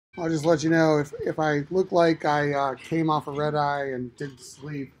I'll just let you know if I look like I came off a red eye and didn't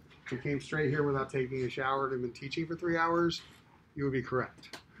sleep and came straight here without taking a shower and been teaching for 3 hours, you would be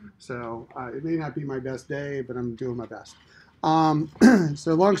correct. So it may not be my best day, but I'm doing my best.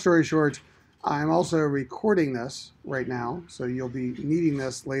 So long story short, I'm also recording this right now, so you'll be needing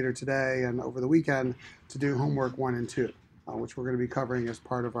this later today and over the weekend to do homework 1 and 2, which we're going to be covering as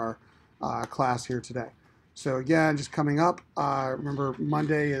part of our class here today. So again, just coming up, remember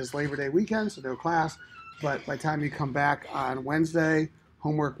Monday is Labor Day weekend, so no class, but by the time you come back on Wednesday,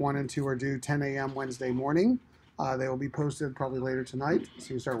 homework 1 and 2 are due 10 a.m. Wednesday morning. They will be posted probably later tonight,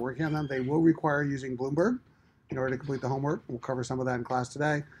 so you start working on them. They will require using Bloomberg in order to complete the homework. We'll cover some of that in class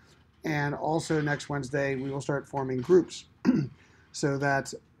today. And also next Wednesday, we will start forming groups. So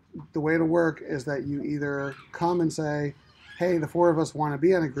that the way it'll work is that you either come and say, hey, the 4 of us want to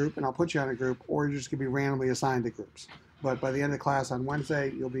be on a group, and I'll put you on a group, or you're just going to be randomly assigned to groups. But by the end of class on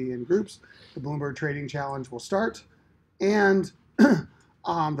Wednesday, you'll be in groups. The Bloomberg Trading Challenge will start. And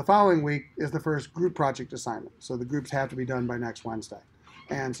the following week is the first group project assignment. So the groups have to be done by next Wednesday.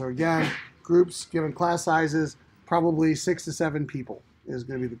 And so again, groups, given class sizes, probably 6 to 7 people is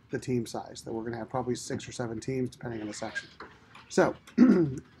going to be the team size. That we're going to have probably 6 or 7 teams depending on the section. So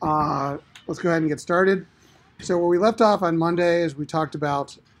let's go ahead and get started. So where we left off on Monday is we talked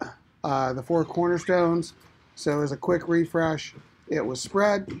about the 4 cornerstones. So as a quick refresh, it was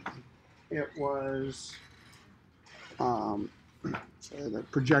spread, it was, sorry, the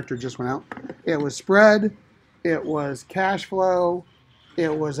projector just went out. It was spread, it was cash flow,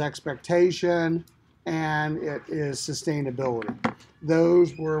 it was expectation, and it is sustainability.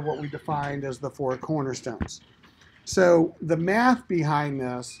 Those were what we defined as the 4 cornerstones. So the math behind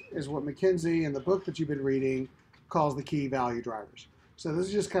this is what McKinsey in the book that you've been reading calls the key value drivers. So this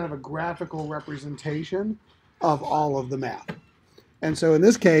is just kind of a graphical representation of all of the math. And so in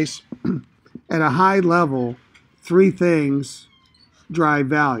this case, at a high level, 3 things drive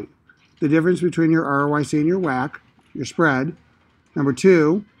value. The difference between your ROIC and your WACC, your spread. Number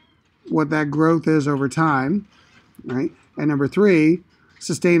 2, what that growth is over time, right? And number 3,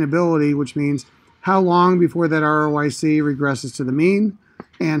 sustainability, which means how long before that ROIC regresses to the mean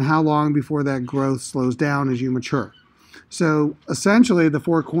and how long before that growth slows down as you mature. So essentially, the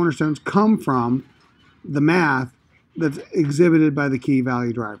 4 cornerstones come from the math that's exhibited by the key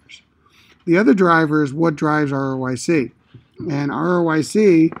value drivers. The other driver is what drives ROIC. And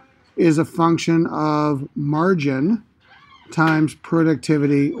ROIC is a function of margin times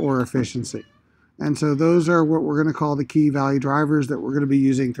productivity or efficiency. And so those are what we're going to call the key value drivers that we're going to be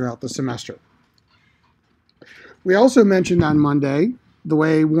using throughout the semester. We also mentioned on Monday the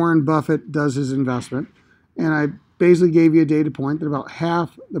way Warren Buffett does his investment. And I basically gave you a data point that about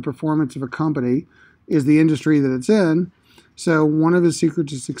half the performance of a company is the industry that it's in. So one of the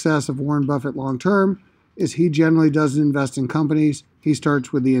secrets of success of Warren Buffett long term is he generally doesn't invest in companies. He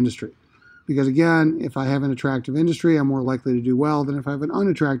starts with the industry. Because again, if I have an attractive industry, I'm more likely to do well than if I have an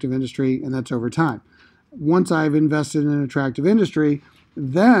unattractive industry, and that's over time. Once I've invested in an attractive industry,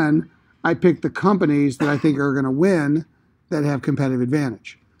 then I pick the companies that I think are going to win that have competitive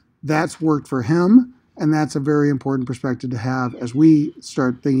advantage. That's worked for him, and that's a very important perspective to have as we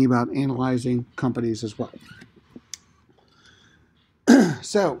start thinking about analyzing companies as well.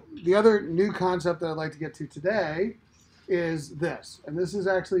 So the other new concept that I'd like to get to today is this. And this is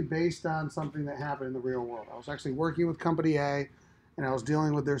actually based on something that happened in the real world. I was actually working with Company A, and I was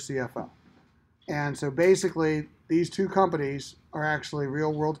dealing with their CFO. And so basically, these 2 companies are actually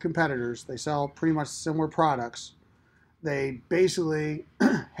real-world competitors. They sell pretty much similar products. They basically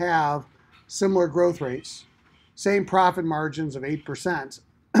have similar growth rates, same profit margins of 8%,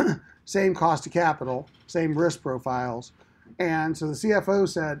 same cost of capital, same risk profiles. And so the CFO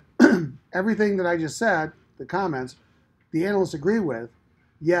said, everything that I just said, the comments, the analysts agree with,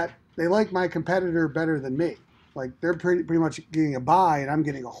 yet they like my competitor better than me. Like they're pretty much getting a buy and I'm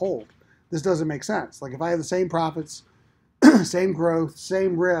getting a hold. This doesn't make sense. Like if I have the same profits, same growth,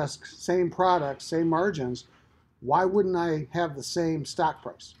 same risk, same products, same margins, why wouldn't I have the same stock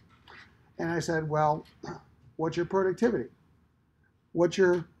price? And I said, well, what's your productivity? What's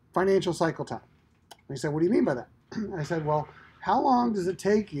your financial cycle time? And he said, what do you mean by that? I said, well, how long does it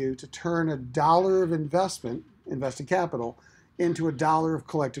take you to turn $1 of invested capital, into $1 of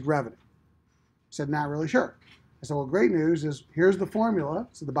collected revenue? He said, not really sure. I said, well, great news is here's the formula.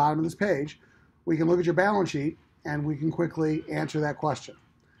 It's at the bottom of this page. We can look at your balance sheet and we can quickly answer that question.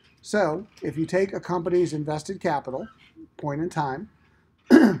 So if you take a company's invested capital, point in time,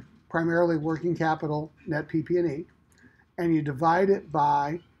 primarily working capital, net PP&E, and you divide it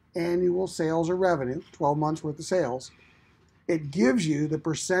by annual sales or revenue, 12 months worth of sales, It gives you the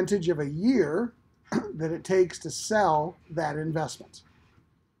percentage of a year that it takes to sell that investment.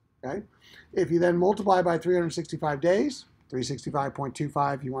 Okay? If you then multiply by 365 days,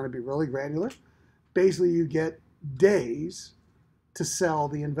 365.25 if you want to be really granular, basically you get days to sell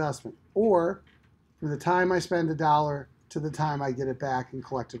the investment, or from the time I spend $1 to the time I get it back in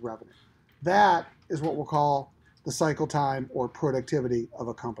collected revenue. That is what we'll call the cycle time or productivity of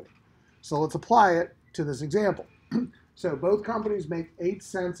a company. So let's apply it to this example. So both companies make 8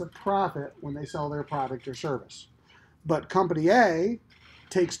 cents of profit when they sell their product or service. But company A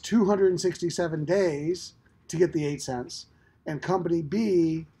takes 267 days to get the 8 cents, and company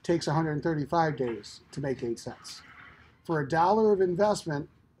B takes 135 days to make 8 cents. For $1 of investment,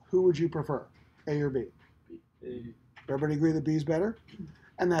 who would you prefer, A or B? B. Everybody agree that B is better?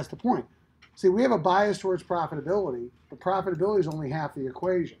 And that's the point. See, we have a bias towards profitability, but profitability is only half the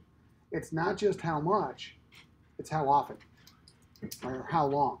equation. It's not just how much, it's how often, or how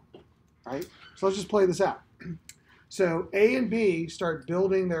long, right? So let's just play this out. So A and B start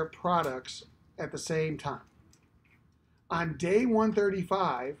building their products at the same time. On day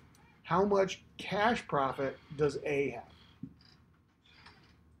 135, how much cash profit does A have?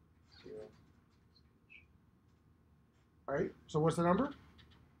 0. All right, so what's the number?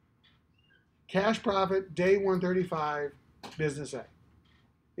 Cash profit, day 135, business A.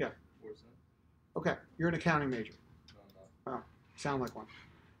 Yeah. 4 cents. Okay, you're an accounting major. No. Oh, sound like one.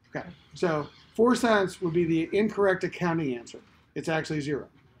 Okay, so 4 cents would be the incorrect accounting answer. It's actually 0.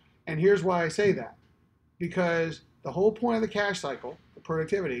 And here's why I say that. Because the whole point of the cash cycle, the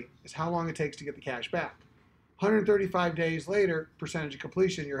productivity, is how long it takes to get the cash back. 135 days later, percentage of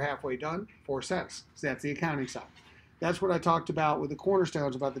completion, you're halfway done, 4 cents. So that's the accounting side. That's what I talked about with the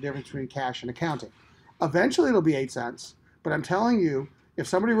cornerstones about the difference between cash and accounting. Eventually it'll be 8 cents, but I'm telling you, if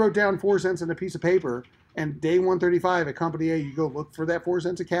somebody wrote down 4 cents in a piece of paper and day 135 at company A, you go look for that 4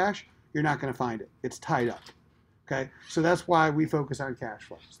 cents of cash, you're not going to find it. It's tied up. Okay, so that's why we focus on cash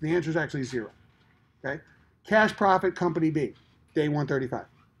flow. So the answer is actually 0. Okay, cash profit, company B, day 135.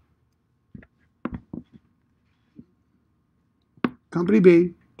 Company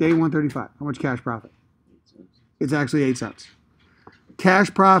B, day 135. How much cash profit? 8 cents. It's actually 8 cents.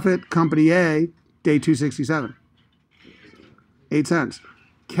 Cash profit, company A, day 267. 8 cents.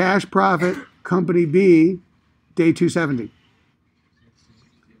 Cash profit, company B, day 270.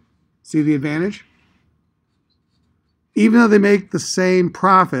 See the advantage? Even though they make the same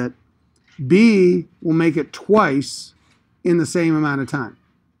profit, B will make it twice in the same amount of time.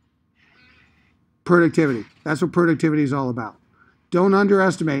 Productivity. That's what productivity is all about. Don't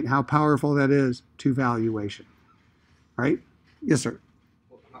underestimate how powerful that is to valuation. Right? Yes, sir.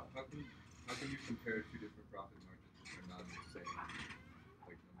 Well, how can you compare 2 different profit margins if they're not in the same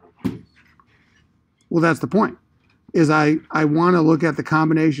number of days? Well, that's the point. Is I want to look at the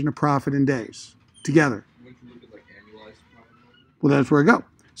combination of profit and days together. Wouldn't you look at annualized profit margin? Well, that's where I go.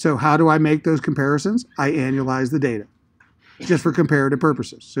 So how do I make those comparisons? I annualize the data just for comparative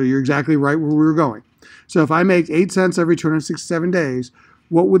purposes. So you're exactly right where we were going. So if I make 8 cents every 267 days,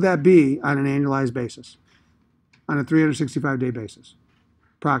 what would that be on an annualized basis? On a 365-day basis,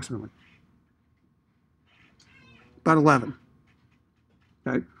 approximately. About 11.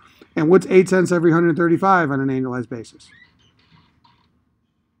 Okay? And what's 8 cents every 135 on an annualized basis?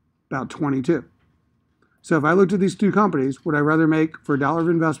 About 22. So if I looked at these two companies, would I rather make for $1 of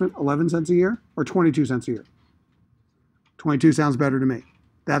investment 11 cents a year or 22 cents a year? 22 sounds better to me.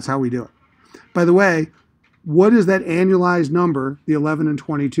 That's how we do it. By the way, what is that annualized number, the 11 and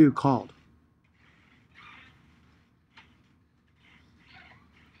 22, called?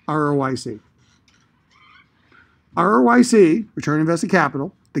 ROIC. ROIC, return on invested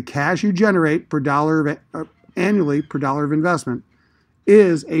capital, the cash you generate per dollar of, annually per $1 of investment,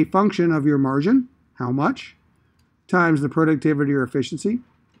 is a function of your margin, how much, times the productivity or efficiency,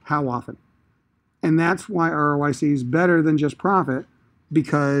 how often. And that's why ROIC is better than just profit,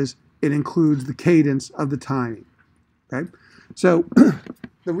 because it includes the cadence of the timing. Okay? So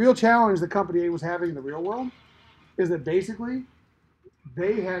the real challenge that company A was having in the real world is that basically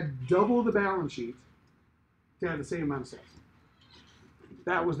they had double the balance sheet to have the same amount of sales.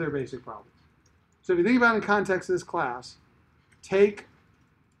 That was their basic problem. So if you think about it in context of this class, take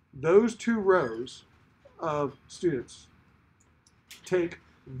those 2 rows of students. Take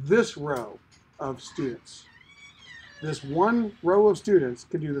this row of students. This 1 row of students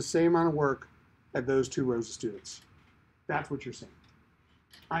can do the same amount of work at those 2 rows of students. That's what you're saying.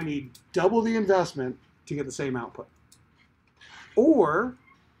 I need double the investment to get the same output. Or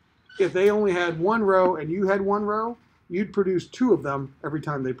if they only had 1 row and you had 1 row, you'd produce 2 of them every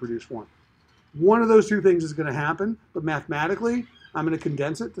time they produce 1. One of those two things is going to happen, but mathematically, I'm going to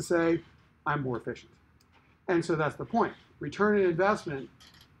condense it to say I'm more efficient. And so that's the point. Return on investment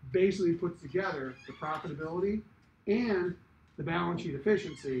basically puts together the profitability and the balance sheet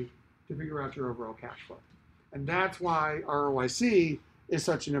efficiency to figure out your overall cash flow. And that's why ROIC is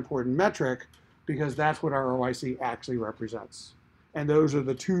such an important metric, because that's what ROIC actually represents. And those are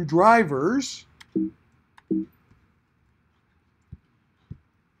the two drivers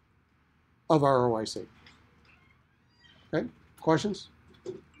of ROIC. Okay, questions?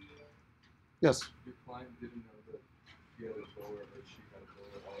 Yes? Your client didn't know that he had a lower or she had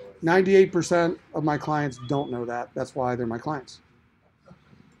a lower ROIC. 98% of my clients don't know that. That's why they're my clients.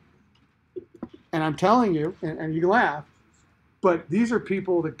 And I'm telling you, and you can laugh, but these are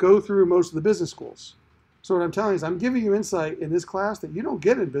people that go through most of the business schools. So what I'm telling you is I'm giving you insight in this class that you don't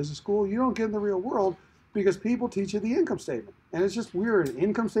get in business school, you don't get in the real world, because people teach you the income statement. And it's just we're in an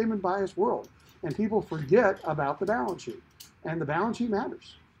income statement biased world. And people forget about the balance sheet. And the balance sheet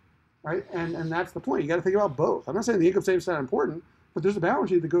matters, right? And that's the point. You got to think about both. I'm not saying the income statement's not important, but there's a balance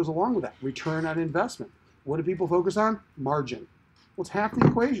sheet that goes along with that. Return on investment. What do people focus on? Margin. Well, it's half the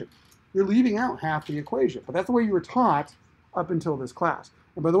equation. You're leaving out half the equation. But that's the way you were taught up until this class.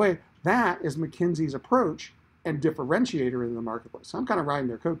 And by the way, that is McKinsey's approach and differentiator in the marketplace. So I'm kind of riding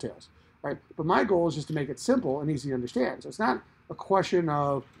their coattails, right? But my goal is just to make it simple and easy to understand. So it's not a question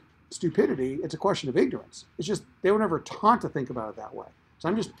of stupidity, it's a question of ignorance. It's just they were never taught to think about it that way. So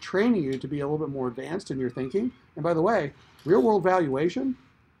I'm just training you to be a little bit more advanced in your thinking. And by the way, real world valuation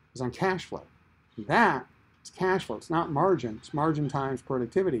is on cash flow. That is cash flow. It's not margin. It's margin times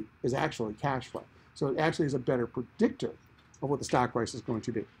productivity is actually cash flow. So it actually is a better predictor of what the stock price is going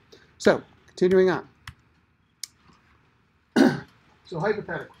to be. So continuing on. So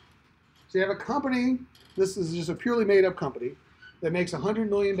hypothetical. So you have a company, this is just a purely made up company, that makes $100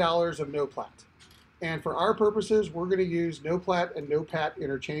 million of NOPLAT. And for our purposes, we're going to use NOPLAT and NOPAT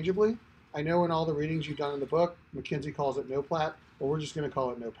interchangeably. I know in all the readings you've done in the book, McKinsey calls it NOPLAT, but we're just going to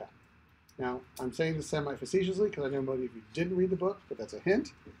call it NOPAT. Now, I'm saying this semi-facetiously because I know many of you didn't read the book, but that's a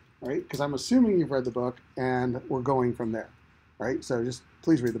hint, right? Because I'm assuming you've read the book and we're going from there, right? So just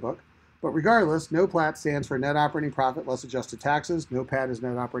please read the book. But regardless, NOPLAT stands for net operating profit less adjusted taxes. NOPAT is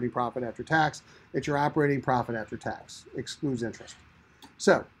net operating profit after tax. It's your operating profit after tax, excludes interest.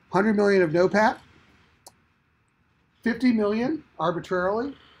 So 100 million of NOPAT, 50 million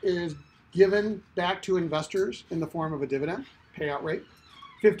arbitrarily is given back to investors in the form of a dividend payout rate.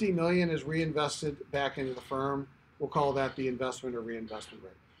 50 million is reinvested back into the firm. We'll call that the investment or reinvestment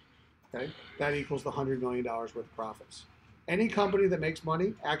rate. Okay, that equals the $100 million worth of profits. Any company that makes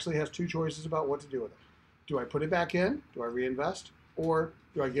money actually has two choices about what to do with it. Do I put it back in? Do I reinvest? Or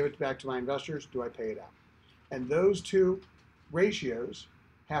do I give it back to my investors? Do I pay it out? And those two ratios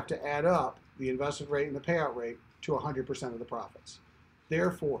have to add up the investment rate and the payout rate to 100% of the profits.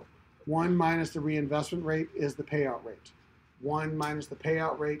 Therefore, 1 minus the reinvestment rate is the payout rate. 1 minus the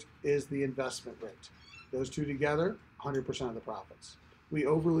payout rate is the investment rate. Those two together, 100% of the profits. We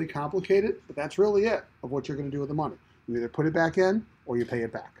overly complicate it, but that's really it of what you're going to do with the money. You either put it back in or you pay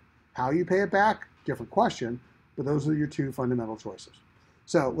it back. How you pay it back, different question, but those are your two fundamental choices.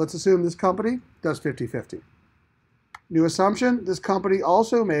 So let's assume this company does 50-50. New assumption, this company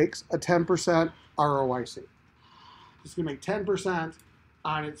also makes a 10% ROIC. It's going to make 10%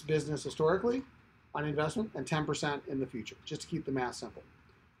 on its business historically, on investment, and 10% in the future, just to keep the math simple.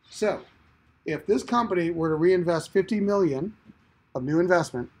 So if this company were to reinvest 50 million of new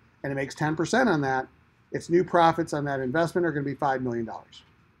investment and it makes 10% on that, its new profits on that investment are going to be $5 million.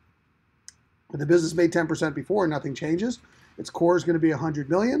 If the business made 10% before, nothing changes. Its core is going to be 100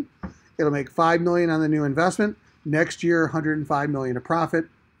 million. It'll make 5 million on the new investment. Next year, 105 million of profit,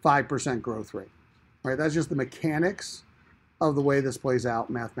 5% growth rate. Right? That's just the mechanics of the way this plays out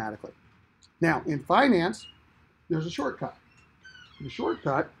mathematically. Now, in finance, there's a shortcut. The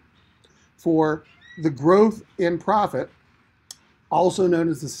shortcut for the growth in profit, also known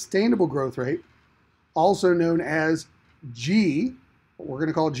as the sustainable growth rate, also known as G, what we're going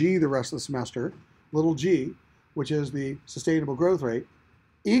to call G the rest of the semester, little g, which is the sustainable growth rate,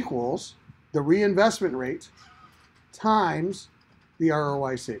 equals the reinvestment rate times the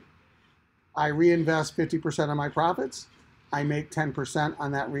ROIC. I reinvest 50% of my profits. I make 10%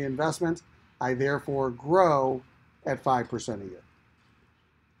 on that reinvestment. I therefore grow at 5% a year.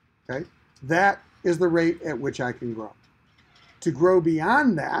 Okay? That is the rate at which I can grow. To grow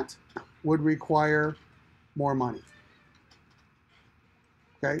beyond that would require more money.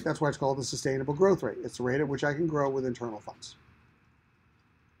 Okay? That's why it's called the sustainable growth rate. It's the rate at which I can grow with internal funds.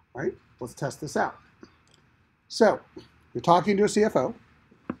 Right? Let's test this out. So, you're talking to a CFO,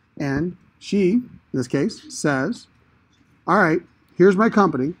 and she, in this case, says, all right, here's my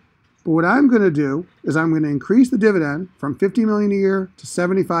company, but what I'm going to do is I'm going to increase the dividend from $50 million a year to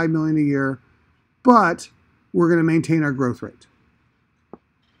 $75 million a year, but we're going to maintain our growth rate.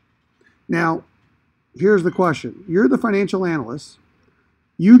 Now, here's the question. You're the financial analyst.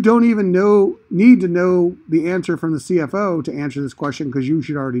 You don't even need to know the answer from the CFO to answer this question because you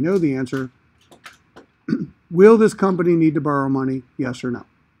should already know the answer. Will this company need to borrow money? Yes or no?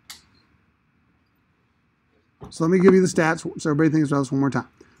 So let me give you the stats so everybody thinks about this one more time.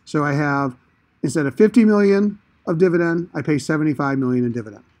 So I have, instead of $50 million of dividend, I pay $75 million in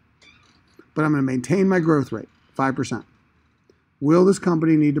dividend. But I'm going to maintain my growth rate, 5%. Will this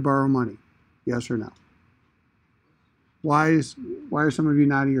company need to borrow money? Yes or no? Why are some of you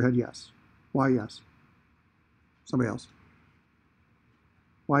nodding your head yes? Why yes? Somebody else.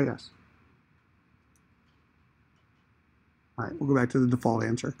 Why yes? All right, we'll go back to the default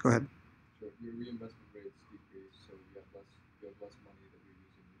answer. Go ahead. Sure. Your reinvestment rates decrease, so you have less money that you're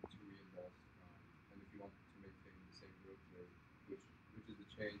using to reinvest. And if you want to maintain the same growth rate, which is the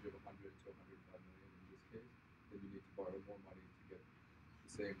change of 100 to 105 million in this case, then you need to borrow more money to get the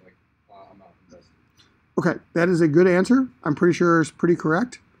same amount invested. Okay, that is a good answer. I'm pretty sure it's pretty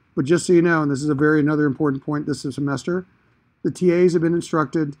correct. But just so you know, and this is another important point this semester, the TAs have been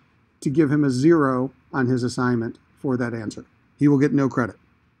instructed to give him a 0 on his assignment for that answer. He will get no credit.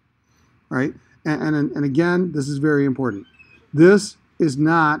 All right? And again, this is very important. This is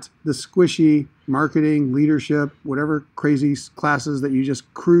not the squishy marketing, leadership, whatever crazy classes that you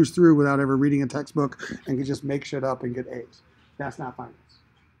just cruise through without ever reading a textbook and can just make shit up and get A's. That's not finance.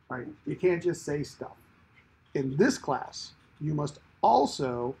 Right? You can't just say stuff. In this class, you must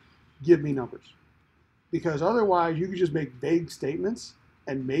also give me numbers. Because otherwise, you could just make vague statements,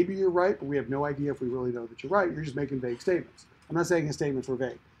 and maybe you're right, but we have no idea if we really know that you're right. You're just making vague statements. I'm not saying his statements were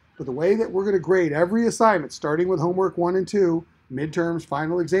vague. But the way that we're going to grade every assignment, starting with homework 1 and 2, midterms,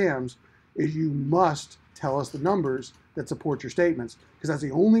 final exams, is you must tell us the numbers that support your statements, because that's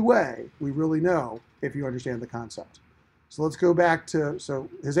the only way we really know if you understand the concept. So let's go back to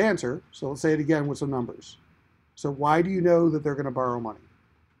his answer. So let's say it again with some numbers. So why do you know that they're going to borrow money?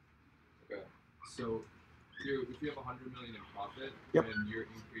 Okay. So if you have 100 million in profit, yep, and you're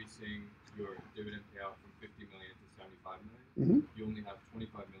increasing your dividend payout from 50 million to 75 million, you only have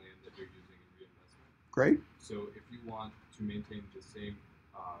 25 million that you're using in reinvestment. Great. So if you want to maintain the same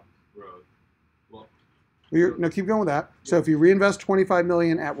growth, well, no, keep going with that. Yeah. So if you reinvest 25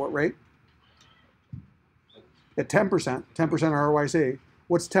 million at what rate? At 10%, 10% ROIC.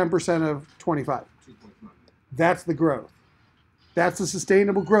 What's 10% of 25? 2.5. That's the growth. That's the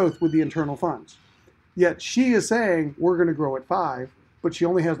sustainable growth with the internal funds. Yet she is saying we're going to grow at 5, but she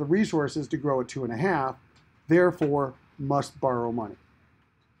only has the resources to grow at 2.5, therefore must borrow money.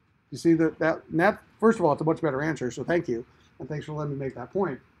 You see that first of all, it's a much better answer, so thank you, and thanks for letting me make that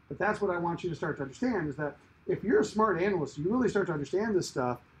point. But that's what I want you to start to understand, is that if you're a smart analyst, you really start to understand this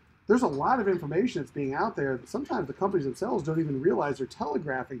stuff, there's a lot of information that's being out there that sometimes the companies themselves don't even realize they're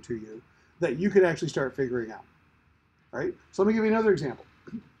telegraphing to you that you could actually start figuring out. Right? So let me give you another example.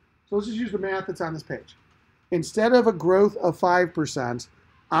 So let's just use the math that's on this page. Instead of a growth of 5%,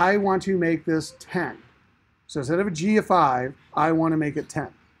 I want to make this 10. So instead of a G of 5, I want to make it 10.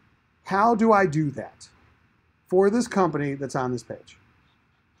 How do I do that for this company that's on this page?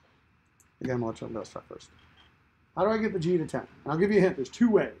 Again, I'm going to let you start first. How do I get the G to 10? I'll give you a hint. There's 2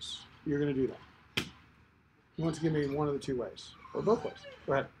 ways you're going to do that. You want to give me one of the 2 ways, or both ways.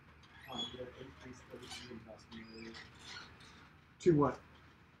 Go ahead. To what?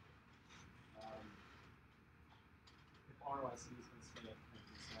 If ROIC is going to stay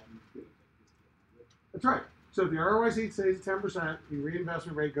at 10%, that's right. So if the ROIC stays at 10%, the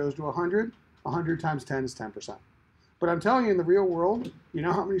reinvestment rate goes to 100. 100 times 10 is 10%. But I'm telling you, in the real world, you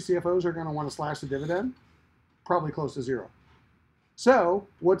know how many CFOs are going to want to slash the dividend? Probably close to 0. So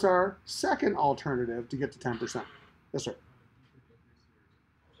what's our second alternative to get to 10%? Yes, sir.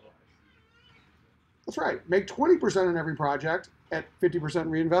 That's right. Make 20% in every project at 50%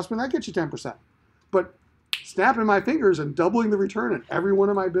 reinvestment. That gets you 10%. But snapping my fingers and doubling the return in every one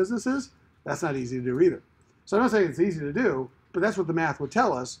of my businesses, that's not easy to do either. So I'm not saying it's easy to do, but that's what the math would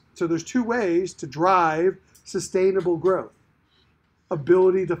tell us. So there's 2 ways to drive sustainable growth.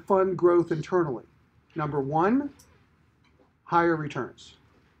 Ability to fund growth internally. Number 1, higher returns.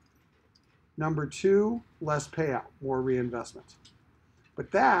 Number 2, less payout, more reinvestment.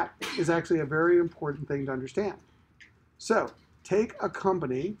 But that is actually a very important thing to understand. So take a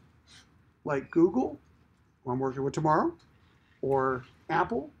company like Google, who I'm working with tomorrow, or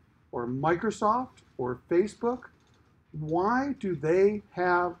Apple, or Microsoft, or Facebook, Why do they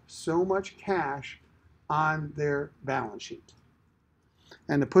have so much cash on their balance sheet?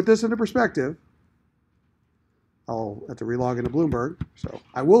 And to put this into perspective, I'll have to relog into Bloomberg. So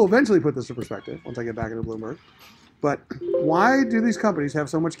I will eventually put this in perspective once I get back into Bloomberg. But why do these companies have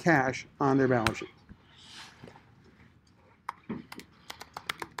so much cash on their balance sheet?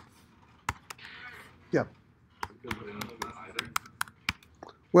 Yeah.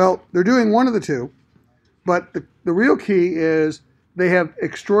 Well, they're doing one of the two, but the real key is they have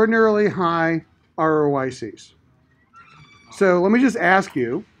extraordinarily high ROICs. So let me just ask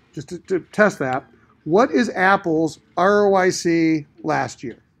you, just to test that, what is Apple's ROIC last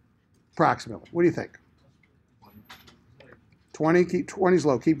year, approximately? What do you think? 20, 20's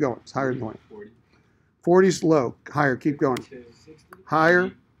low, keep going. It's higher than 20. 40's low, higher, keep going.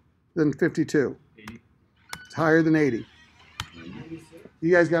 Higher than 52. It's higher than 80.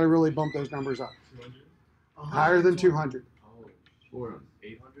 You guys got to really bump those numbers up. Higher than 200.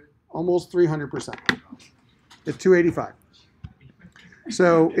 800? Almost 300%. It's 285.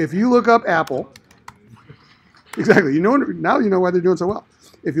 So if you look up Apple, exactly, now you know why they're doing so well.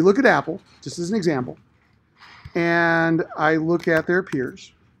 If you look at Apple, just as an example, and I look at their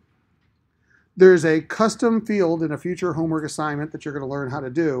peers, there's a custom field in a future homework assignment that you're going to learn how to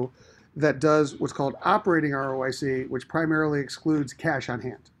do that does what's called operating ROIC, which primarily excludes cash on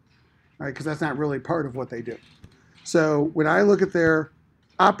hand, right? Because that's not really part of what they do. So when I look at their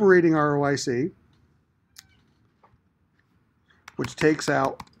operating ROIC, which takes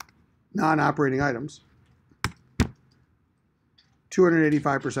out non-operating items,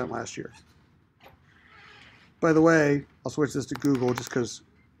 285% last year. By the way, I'll switch this to Google just because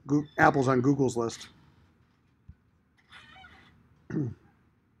Apple's on Google's list.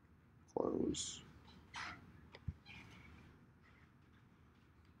 Close.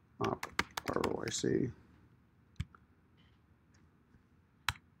 ROIC.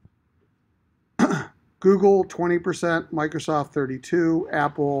 Google 20%, Microsoft 32,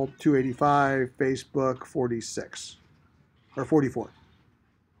 Apple 285, Facebook 46 or 44.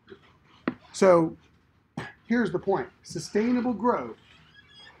 So here's the point. Sustainable growth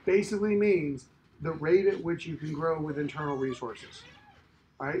basically means the rate at which you can grow with internal resources,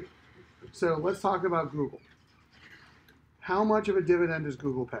 right? So let's talk about Google. How much of a dividend does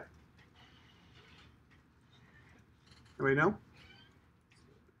Google pay? Anybody know?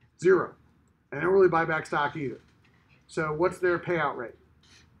 Zero. And they don't really buy back stock either. So what's their payout rate?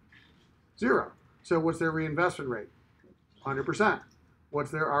 Zero. So what's their reinvestment rate? 100%.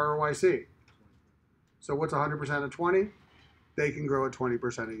 What's their ROIC? So what's 100% of 20? They can grow at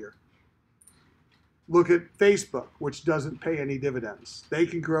 20% a year. Look at Facebook, which doesn't pay any dividends. They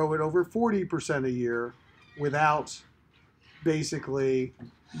can grow at over 40% a year without basically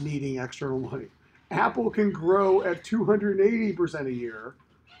needing external money. Apple can grow at 280% a year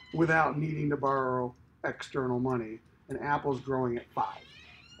without needing to borrow external money, and Apple's growing at 5.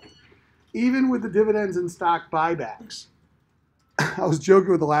 Even with the dividends and stock buybacks, I was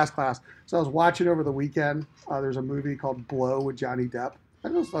joking with the last class. So I was watching over the weekend. There's a movie called Blow with Johnny Depp. I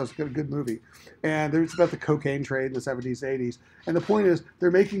just thought it was a good movie. And it's about the cocaine trade in the 70s, 80s. And the point is,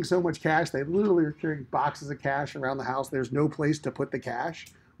 they're making so much cash, they literally are carrying boxes of cash around the house. There's no place to put the cash.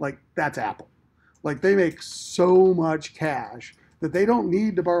 Like, that's Apple. Like, they make so much cash that they don't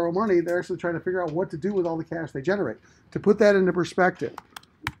need to borrow money. They're actually trying to figure out what to do with all the cash they generate. To put that into perspective,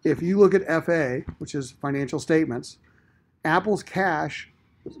 if you look at FA, which is financial statements, Apple's cash,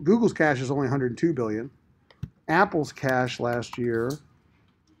 Google's cash is only 102 billion. Apple's cash last year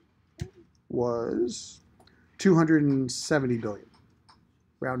was 270 billion,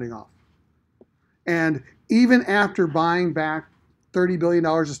 rounding off. And even after buying back $30 billion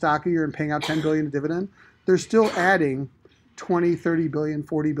of stock a year and paying out $10 billion in dividend, they're still adding 20, 30 billion,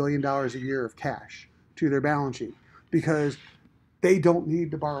 $40 billion a year of cash to their balance sheet because they don't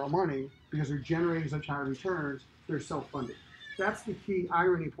need to borrow money because they're generating such high returns, they're self-funded. That's the key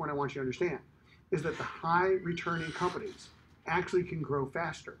irony point I want you to understand, is that the high returning companies actually can grow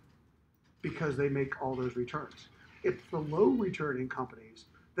faster because they make all those returns. It's the low returning companies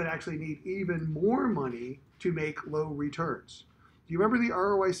that actually need even more money to make low returns. Do you remember the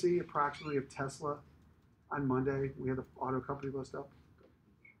ROIC approximately of Tesla on Monday? We had the auto company list up.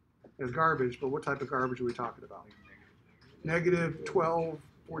 It's garbage, but what type of garbage are we talking about? Negative 12,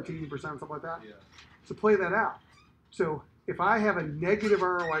 14%, something like that? Yeah. So play that out. So if I have a negative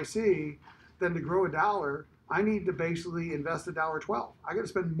ROIC, then to grow $1, I need to basically invest $1.12. I got to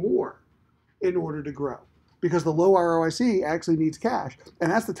spend more in order to grow because the low ROIC actually needs cash.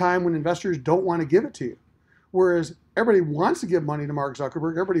 And that's the time when investors don't want to give it to you. Whereas everybody wants to give money to Mark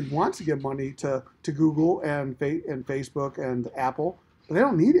Zuckerberg, everybody wants to give money to Google and Facebook and Apple, but they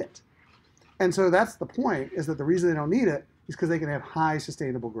don't need it. And so that's the point, is that the reason they don't need it is because they can have high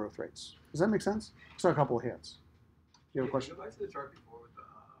sustainable growth rates. Does that make sense? I saw a couple of hands. You have a question? Go back to the chart before with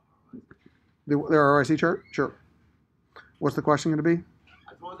The ROIC chart? Sure. What's the question going to be?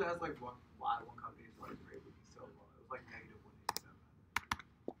 I suppose it has like why one company's like rate would be so low. It was like negative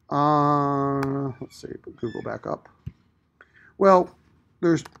 187. Let's see, put Google back up. Well,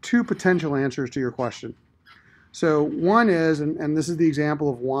 there's two potential answers to your question. So one is, and this is the example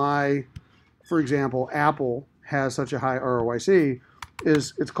of why, for example, Apple has such a high ROIC,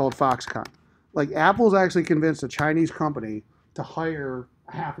 is it's called Foxconn. Like Apple's actually convinced a Chinese company to hire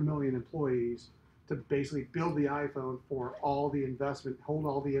 500,000 employees to basically build the iPhone for all the investment, hold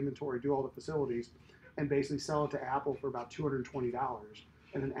all the inventory, do all the facilities, and basically sell it to Apple for about $220.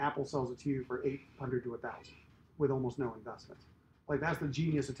 And then Apple sells it to you for $800 to $1,000 with almost no investment. Like that's the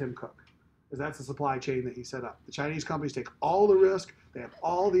genius of Tim Cook, is that's the supply chain that he set up. The Chinese companies take all the risk, they have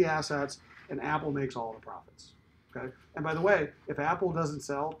all the assets, and Apple makes all the profits. Okay. And by the way, if Apple doesn't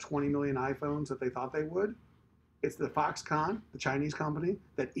sell 20 million iPhones that they thought they would, it's the Foxconn, the Chinese company,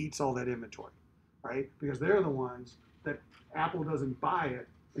 that eats all that inventory, right? Because they're the ones that Apple doesn't buy it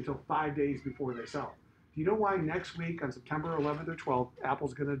until 5 days before they sell it. Do you know why next week on September 11th or 12th,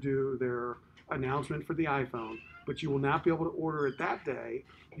 Apple's going to do their announcement for the iPhone, but you will not be able to order it that day.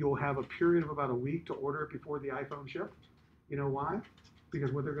 You'll have a period of about a week to order it before the iPhone ships. You know why?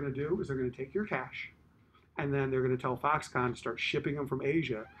 Because what they're going to do is they're going to take your cash, and then they're going to tell Foxconn to start shipping them from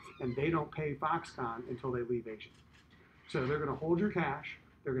Asia, and they don't pay Foxconn until they leave Asia. So they're going to hold your cash,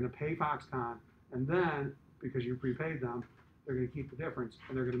 they're going to pay Foxconn, and then, because you prepaid them, they're going to keep the difference,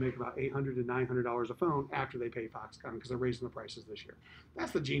 and they're going to make about $800 to $900 a phone after they pay Foxconn because they're raising the prices this year.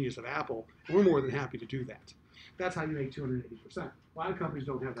 That's the genius of Apple, and we're more than happy to do that. That's how you make 280%. A lot of companies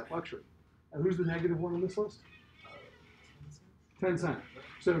don't have that luxury. And who's the negative one on this list? Tencent.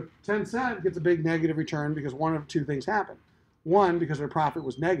 So Tencent gets a big negative return because one of two things happen. One, because their profit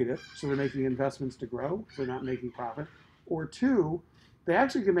was negative, so they're making investments to grow, so they're not making profit. Or two, they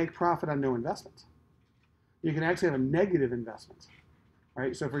actually can make profit on no investment. You can actually have a negative investment,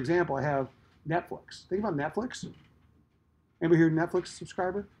 right? So for example, I have Netflix. Think about Netflix. Anybody here Netflix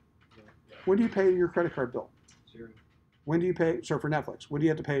subscriber? Yeah. When do you pay your credit card bill? Zero. When do you pay, so for Netflix, when do you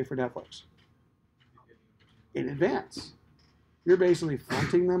have to pay for Netflix? In advance. You're basically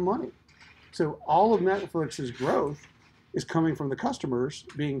fronting them money. So all of Netflix's growth is coming from the customers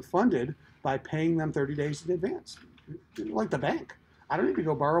being funded by paying them 30 days in advance. Like the bank. I don't need to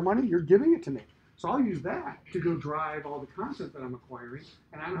go borrow money, you're giving it to me. So I'll use that to go drive all the content that I'm acquiring,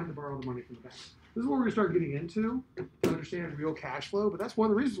 and I don't have to borrow the money from the bank. This is what we're going to start getting into to understand real cash flow, but that's one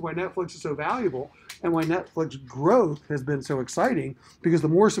of the reasons why Netflix is so valuable and why Netflix growth has been so exciting, because the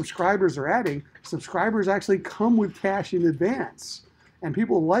more subscribers they're adding, subscribers actually come with cash in advance, and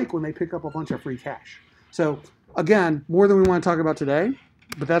people like when they pick up a bunch of free cash. So again, more than we want to talk about today,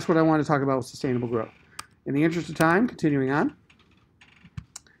 but that's what I want to talk about with sustainable growth. In the interest of time, continuing on,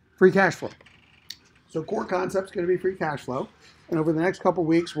 free cash flow. So core concept is going to be free cash flow. And over the next couple of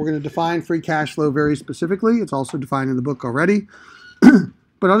weeks, we're going to define free cash flow very specifically. It's also defined in the book already.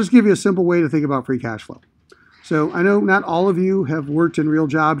 But I'll just give you a simple way to think about free cash flow. So I know not all of you have worked in real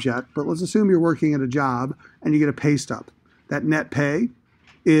jobs yet, but let's assume you're working at a job and you get a pay stub. That net pay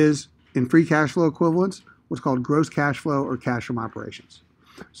is, in free cash flow equivalents, what's called gross cash flow or cash from operations.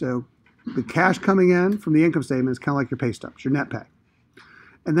 So the cash coming in from the income statement is kind of like your pay stubs, your net pay.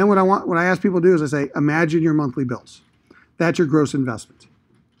 And then what I ask people to do is I say, imagine your monthly bills. That's your gross investment.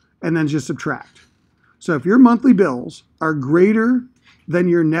 And then just subtract. So if your monthly bills are greater than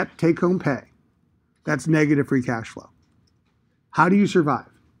your net take-home pay, that's negative free cash flow. How do you survive?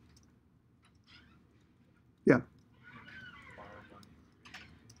 Yeah.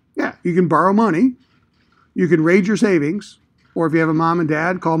 Yeah, you can borrow money. You can raise your savings. Or if you have a mom and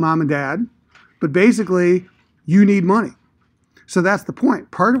dad, call mom and dad. But basically, you need money. So that's the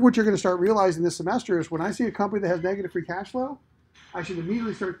point. Part of what you're going to start realizing this semester is when I see a company that has negative free cash flow, I should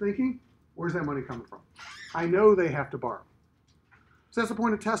immediately start thinking, where's that money coming from? I know they have to borrow. So that's the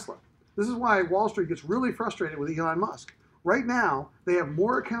point of Tesla. This is why Wall Street gets really frustrated with Elon Musk. Right now, they have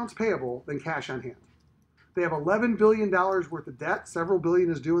more accounts payable than cash on hand. They have $11 billion worth of debt. Several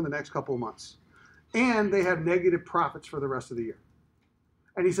billion is due in the next couple of months. And they have negative profits for the rest of the year.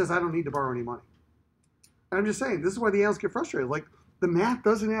 And he says, I don't need to borrow any money. And I'm just saying, this is why the analysts get frustrated. Like, the math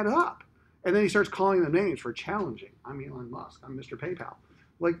doesn't add up. And then he starts calling them names for challenging. I'm Elon Musk. I'm Mr. PayPal.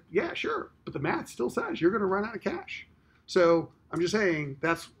 Like, yeah, sure. But the math still says you're going to run out of cash. So I'm just saying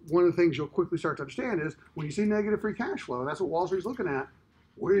that's one of the things you'll quickly start to understand is when you see negative free cash flow, that's what Wall Street's looking at.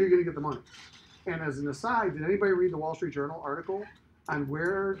 Where are you going to get the money? And as an aside, did anybody read the Wall Street Journal article on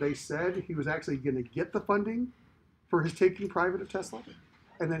where they said he was actually going to get the funding for his taking private of Tesla?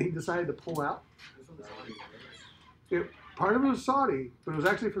 And then he decided to pull out? Part of it was Saudi, but it was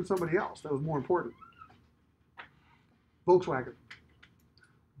actually from somebody else that was more important. Volkswagen.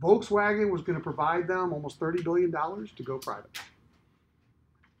 Volkswagen was going to provide them almost $30 billion to go private.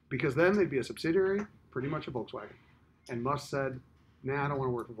 Because then they'd be a subsidiary, pretty much of Volkswagen. And Musk said, nah, I don't want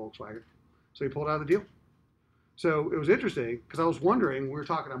to work for Volkswagen. So he pulled out of the deal. So it was interesting because I was wondering, we were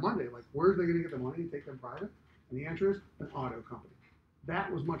talking on Monday, like, where's they going to get the money to take them private? And the answer is an auto company.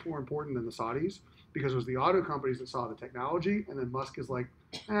 That was much more important than the Saudis because it was the auto companies that saw the technology. And then Musk is like,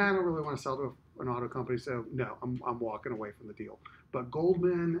 I don't really want to sell to an auto company. So no, I'm walking away from the deal. But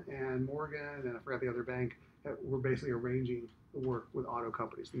Goldman and Morgan, and I forgot the other bank, were basically arranging the work with auto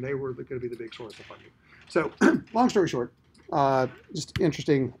companies. And they were going to be the big source of funding. So long story short, just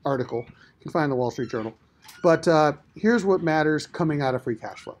interesting article. You can find the Wall Street Journal. But here's what matters coming out of free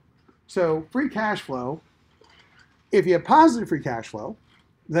cash flow. So free cash flow, if you have positive free cash flow,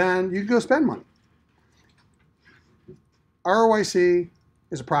 then you can go spend money. ROIC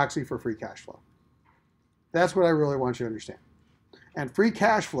is a proxy for free cash flow. That's what I really want you to understand. And free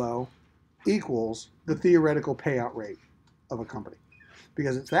cash flow equals the theoretical payout rate of a company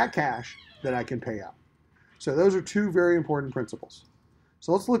because it's that cash that I can pay out. So those are two very important principles.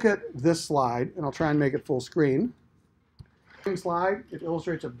 So let's look at this slide, and I'll try and make it full screen. This slide, it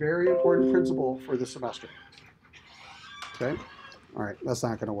illustrates a very important principle for the semester. Okay? All right, that's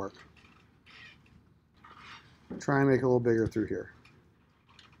not going to work. Try and make it a little bigger through here.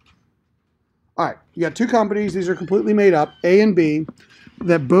 All right, you got two companies. These are completely made up, A and B,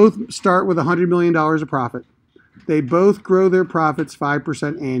 that both start with $100 million of profit. They both grow their profits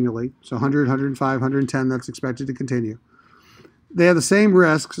 5% annually, so 100, 105, 110, that's expected to continue. They have the same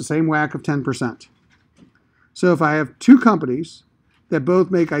risks, the same WACC of 10%. So if I have two companies that both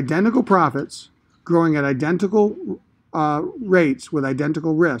make identical profits, growing at identical rates with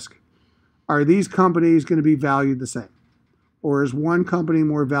identical risk, are these companies going to be valued the same? Or is one company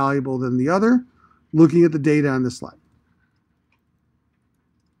more valuable than the other? Looking at the data on this slide.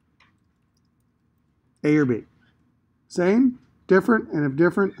 A or B? Same, different, and if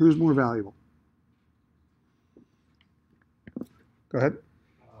different, who's more valuable? Go ahead.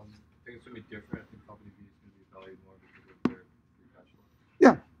 I think it's going to be different. I think company B is going to be valued more because of their free cash flow.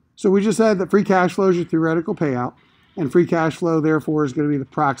 Yeah. So we just said that free cash flow is your theoretical payout, and free cash flow, therefore, is going to be the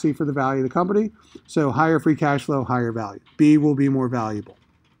proxy for the value of the company. So higher free cash flow, higher value. B will be more valuable.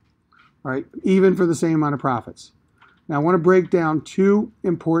 All right, even for the same amount of profits. Now I want to break down two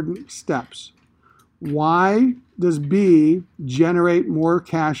important steps. Why does B generate more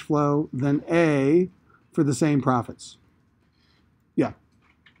cash flow than A for the same profits? Yeah.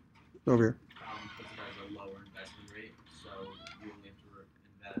 Over here. Because it has a lower investment rate, so you only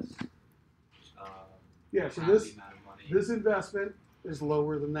have to invest Yeah, so half this the amount of money. this investment is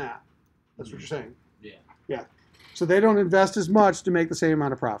lower than that. That's what you're saying. Yeah. Yeah. So they don't invest as much to make the same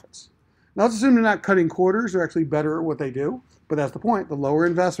amount of profits. Now let's assume they're not cutting quarters. They're actually better at what they do. But that's the point. The lower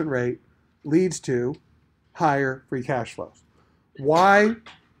investment rate leads to higher free cash flows. Why,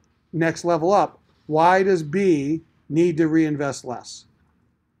 next level up, why does B need to reinvest less?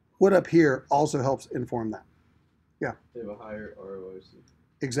 What up here also helps inform that. Yeah. They have a higher ROIC.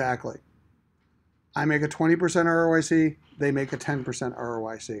 Exactly. I make a 20% ROIC, they make a 10%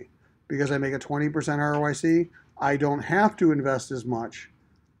 ROIC. Because I make a 20% ROIC, I don't have to invest as much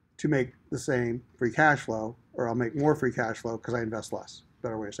to make the same free cash flow, or I'll make more free cash flow because I invest less.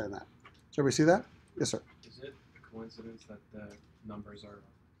 Better way of saying that. So everybody see that? Yes, sir. Is it a coincidence that the numbers are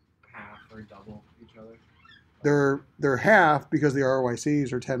half or double each other? They're half because the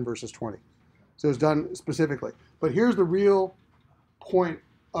ROICs are 10 versus 20. So it's done specifically. But here's the real point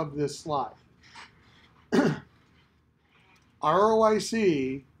of this slide.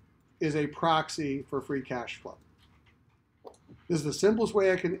 ROIC is a proxy for free cash flow. This is the simplest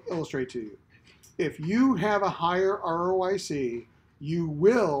way I can illustrate to you. If you have a higher ROIC, you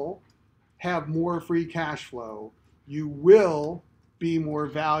will have more free cash flow. You will be more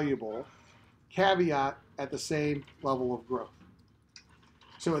valuable. Caveat, at the same level of growth.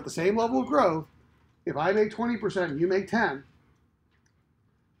 So at the same level of growth, if I make 20% and you make 10,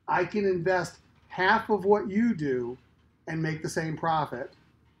 I can invest half of what you do and make the same profit.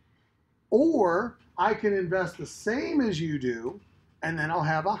 Or I can invest the same as you do, and then I'll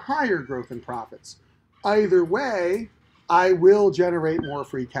have a higher growth in profits. Either way, I will generate more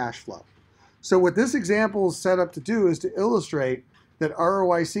free cash flow. So what this example is set up to do is to illustrate that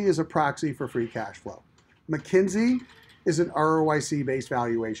ROIC is a proxy for free cash flow. McKinsey is an ROIC-based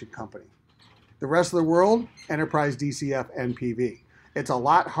valuation company. The rest of the world, enterprise DCF NPV. It's a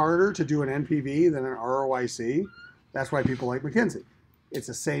lot harder to do an NPV than an ROIC. That's why people like McKinsey. It's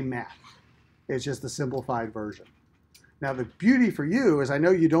the same math. It's just the simplified version. Now the beauty for you is I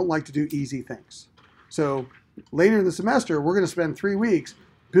know you don't like to do easy things. So later in the semester, we're going to spend 3 weeks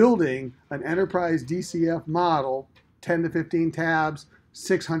building an enterprise DCF model, 10 to 15 tabs,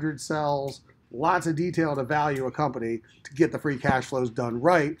 600 cells, lots of detail to value a company to get the free cash flows done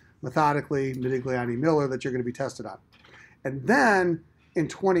right, methodically, Modigliani-Miller, that you're going to be tested on. And then in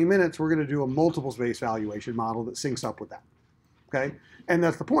 20 minutes, we're going to do a multiples-based valuation model that syncs up with that. Okay? And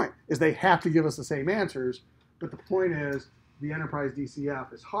that's the point, is they have to give us the same answers, but the point is the enterprise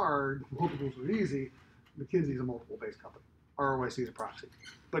DCF is hard, multiples are easy, McKinsey is a multiple-based company. ROIC is a proxy.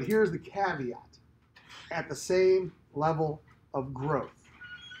 But here's the caveat. At the same level of growth.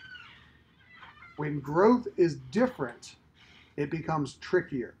 When growth is different, it becomes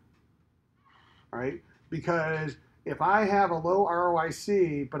trickier. All right? Because if I have a low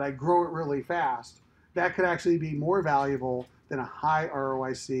ROIC, but I grow it really fast, that could actually be more valuable than a high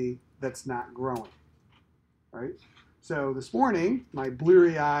ROIC that's not growing. Right? So this morning, my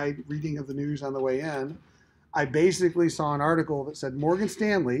bleary-eyed reading of the news on the way in, I basically saw an article that said Morgan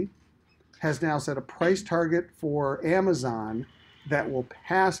Stanley has now set a price target for Amazon that will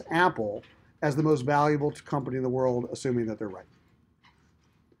pass Apple as the most valuable company in the world, assuming that they're right.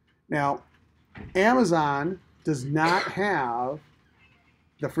 Now, Amazon does not have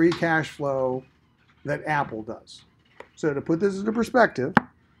the free cash flow that Apple does. So to put this into perspective,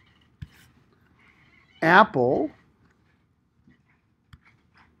 Apple,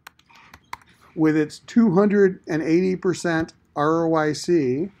 with its 280%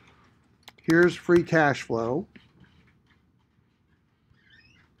 ROIC, here's free cash flow,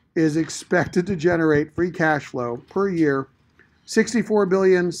 is expected to generate free cash flow per year 64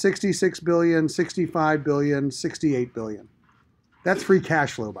 billion, 66 billion, 65 billion, 68 billion. That's free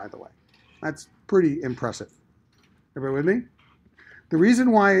cash flow, by the way. That's pretty impressive. Everybody with me? The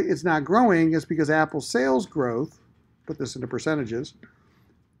reason why it's not growing is because Apple's sales growth, put this into percentages,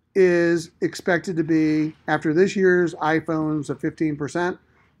 is expected to be, after this year's iPhones of 15%,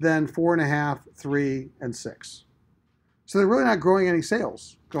 then 4.5%, 3%, and 6%. So they're really not growing any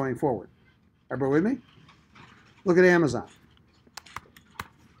sales going forward. Everybody with me? Look at Amazon.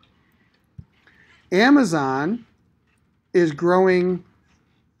 Amazon is growing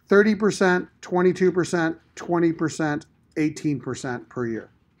 30%, 22%, 20%, 18% per year.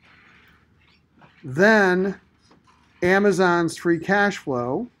 Then Amazon's free cash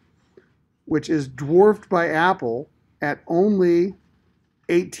flow, which is dwarfed by Apple at only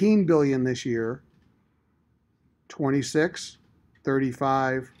 18 billion this year, 26,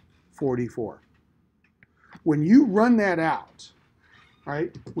 35, 44. When you run that out,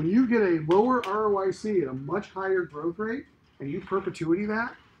 right, when you get a lower ROIC at a much higher growth rate and you perpetuity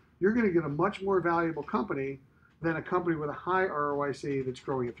that, you're going to get a much more valuable company than a company with a high ROIC that's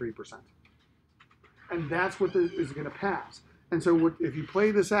growing at 3%. And that's what is going to pass. And so if you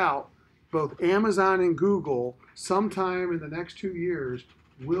play this out, both Amazon and Google, sometime in the next 2 years,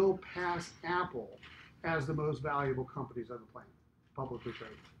 will pass Apple as the most valuable companies on the planet, publicly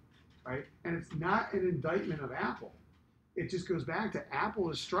traded, right? And it's not an indictment of Apple. It just goes back to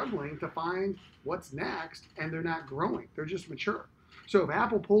Apple is struggling to find what's next, and they're not growing. They're just mature. So if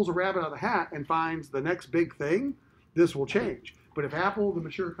Apple pulls a rabbit out of the hat and finds the next big thing, this will change. But if Apple, the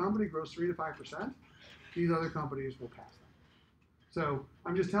mature company, grows 3 to 5%, these other companies will pass them. So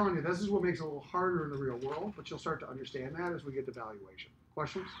I'm just telling you, this is what makes it a little harder in the real world, but you'll start to understand that as we get to valuation.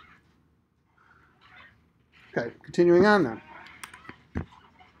 Questions? Okay, continuing on then.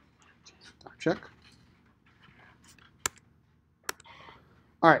 Check.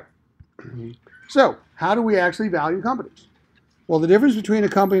 All right. So how do we actually value companies? Well, the difference between a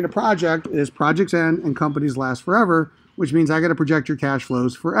company and a project is projects end and companies last forever, which means I got to project your cash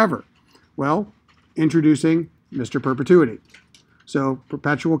flows forever. Well, introducing Mr. Perpetuity. So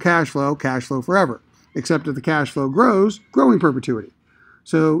perpetual cash flow forever. Except if the cash flow grows, growing perpetuity.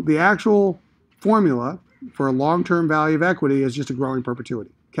 So the actual formula for a long-term value of equity is just a growing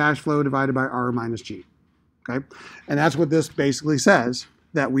perpetuity. Cash flow divided by R minus G. Okay? And that's what this basically says,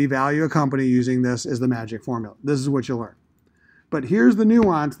 that we value a company using this as the magic formula. This is what you'll learn. But here's the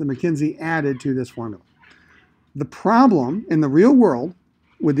nuance that McKinsey added to this formula. The problem in the real world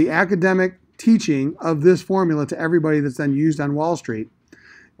with the academic teaching of this formula to everybody that's then used on Wall Street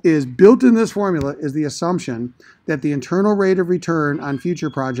is built in this formula is the assumption that the internal rate of return on future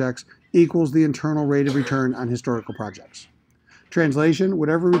projects equals the internal rate of return on historical projects. Translation,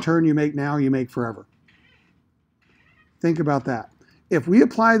 whatever return you make now, you make forever. Think about that. If we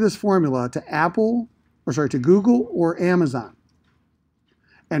apply this formula to Google or Amazon,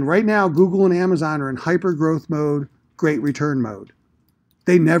 and right now Google and Amazon are in hyper growth mode, great return mode.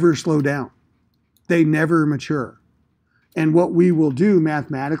 They never slow down. They never mature. And what we will do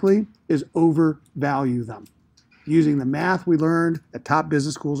mathematically is overvalue them using the math we learned at top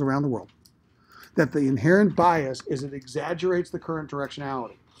business schools around the world. That the inherent bias is it exaggerates the current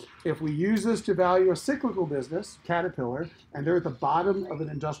directionality. If we use this to value a cyclical business, Caterpillar, and they're at the bottom of an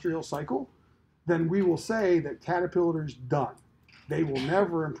industrial cycle, then we will say that Caterpillar's done. They will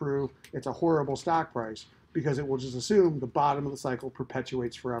never improve. It's a horrible stock price because it will just assume the bottom of the cycle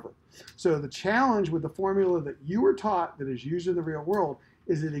perpetuates forever. So the challenge with the formula that you were taught that is used in the real world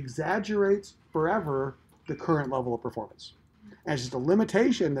is it exaggerates forever the current level of performance. And it's just a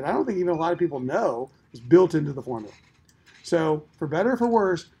limitation that I don't think even a lot of people know is built into the formula. So for better or for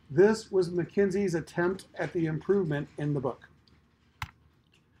worse, this was McKinsey's attempt at the improvement in the book.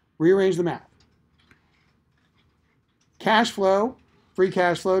 Rearrange the math. Cash flow, free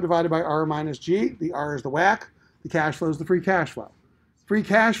cash flow divided by R minus G. The R is the WACC. The cash flow is the free cash flow. Free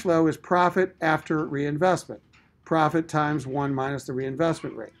cash flow is profit after reinvestment. Profit times 1 minus the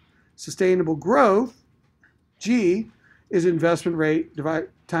reinvestment rate. Sustainable growth, G, is investment rate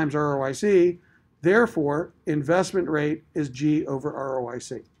times ROIC. Therefore, investment rate is G over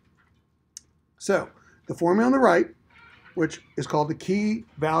ROIC. So the formula on the right, which is called the key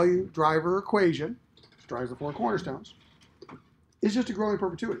value driver equation, which drives the 4 cornerstones, is just a growing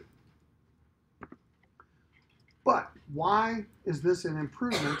perpetuity. But why is this an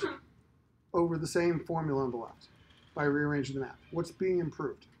improvement over the same formula on the left by rearranging the math? What's being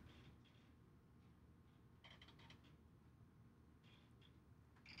improved?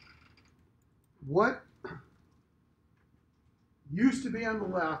 What used to be on the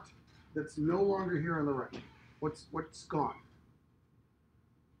left that's no longer here on the right? What's gone?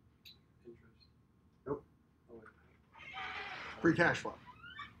 Interest. Nope. Oh, wait. Free cash flow.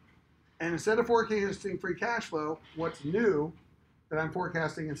 And instead of forecasting free cash flow, what's new that I'm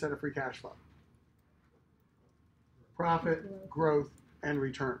forecasting instead of free cash flow? Profit, growth, and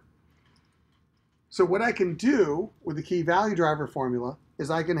return. So what I can do with the key value driver formula is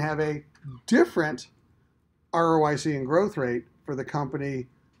I can have a different ROIC and growth rate for the company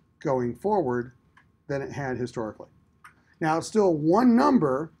going forward than it had historically. Now, it's still one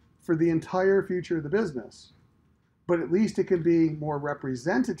number for the entire future of the business, but at least it can be more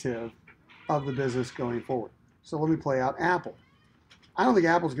representative of the business going forward. So let me play out Apple. I don't think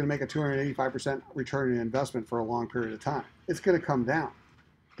Apple's going to make a 285% return on investment for a long period of time. It's going to come down.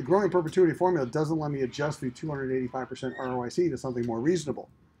 The growing perpetuity formula doesn't let me adjust the 285% ROIC to something more reasonable.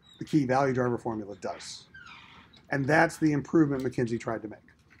 The key value driver formula does. And that's the improvement McKinsey tried to make.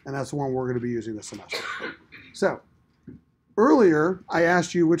 And that's the one we're going to be using this semester. So earlier, I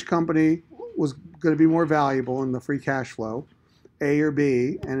asked you which company was going to be more valuable in the free cash flow, A or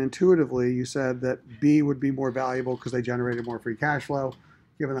B, and intuitively you said that B would be more valuable because they generated more free cash flow,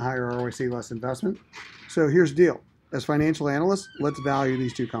 given the higher ROIC, less investment. So here's the deal. As financial analysts, let's value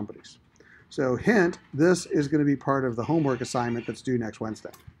these two companies. So hint, this is going to be part of the homework assignment that's due next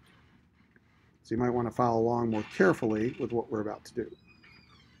Wednesday. So you might want to follow along more carefully with what we're about to do.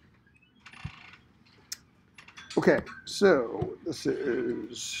 Okay, so this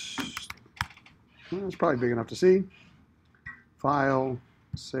is, well, it's probably big enough to see. File,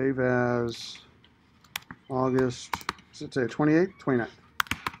 save as, August, does it say 28th? 29th.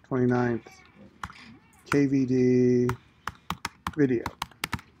 29th, KVD video.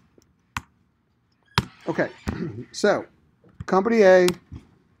 Okay, so company A,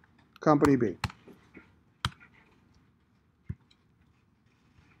 company B.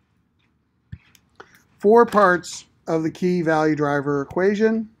 Four parts of the key value driver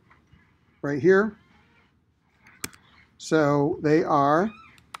equation right here. So they are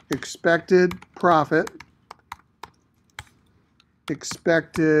expected profit,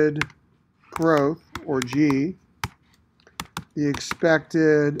 expected growth, or G, the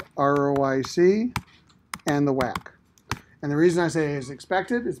expected ROIC, and the WACC. And the reason I say is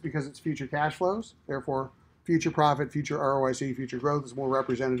expected is because it's future cash flows. Therefore, future profit, future ROIC, future growth is more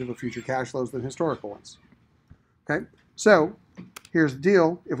representative of future cash flows than historical ones. Okay, so here's the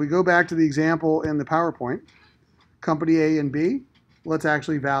deal. If we go back to the example in the PowerPoint, company A and B, let's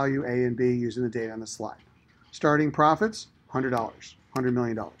actually value A and B using the data on the slide. Starting profits, $100, $100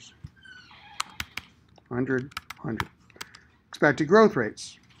 million. 100. Expected growth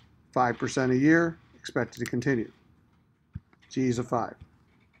rates, 5% a year, expected to continue. G is a 5.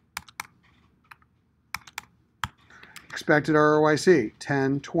 Expected ROIC,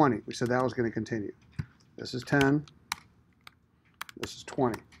 10, 20. We said that was going to continue. This is 10. This is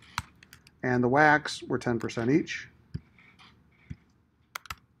 20. And the WACs were 10% each.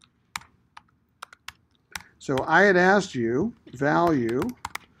 So I had asked you, value,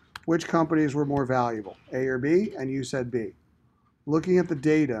 which companies were more valuable, A or B, and you said B. Looking at the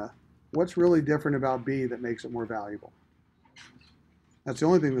data, what's really different about B that makes it more valuable? That's the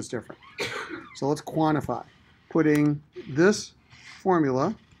only thing that's different. So let's quantify. Putting this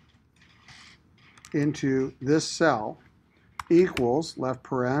formula into this cell equals left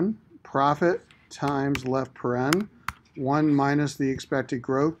paren, profit times left paren, 1 minus the expected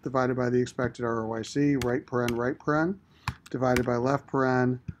growth divided by the expected ROIC, right paren, divided by left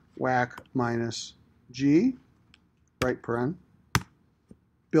paren, WACC minus G, right paren, $1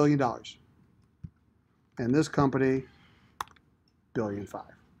 billion. And this company, $1.5 billion.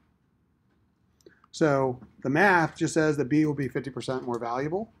 So the math just says that B will be 50% more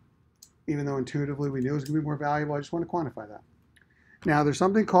valuable, even though intuitively we knew it was going to be more valuable. I just want to quantify that. Now, there's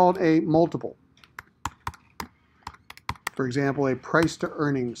something called a multiple. For example, a price to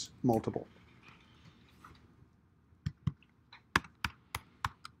earnings multiple.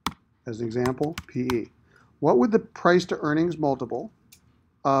 As an example, PE. What would the price to earnings multiple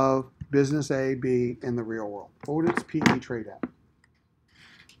of business A be in the real world? What would its PE trade at?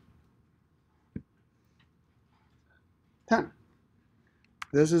 10.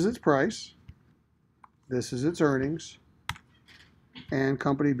 This is its price. This is its earnings. And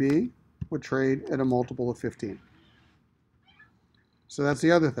company B would trade at a multiple of 15. So that's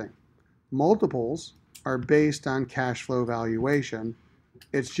the other thing. Multiples are based on cash flow valuation.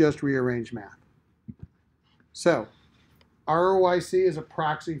 It's just rearranged math. So ROIC is a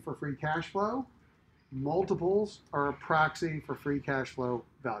proxy for free cash flow. Multiples are a proxy for free cash flow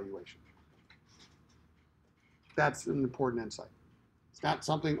valuation. That's an important insight. It's not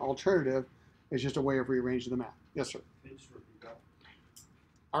something alternative. It's just a way of rearranging the math. Yes, sir. Can you just repeat that?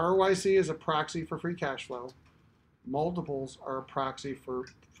 ROIC is a proxy for free cash flow. Multiples are a proxy for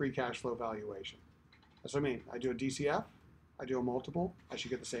free cash flow valuation. That's what I mean. I do a DCF, I do a multiple, I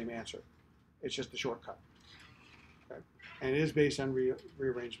should get the same answer. It's just the shortcut. Okay? And it is based on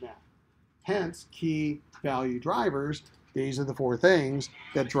rearranged math. Hence, key value drivers, these are the 4 things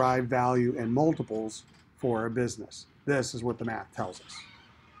that drive value and multiples for a business. This is what the math tells us.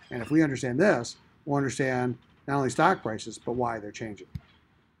 And if we understand this, we'll understand not only stock prices, but why they're changing.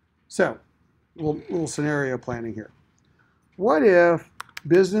 So, little scenario planning here. What if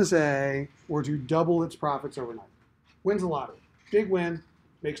business A were to double its profits overnight? Wins the lottery. Big win,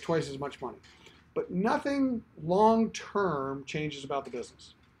 makes twice as much money. But nothing long-term changes about the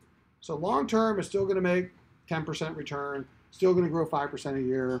business. So long-term is still going to make 10% return, still going to grow 5% a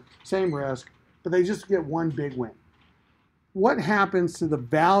year, same risk, but they just get one big win. What happens to the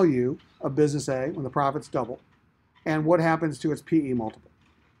value of business A when the profits double? And what happens to its PE multiple?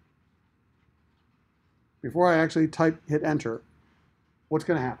 Before I actually hit enter, what's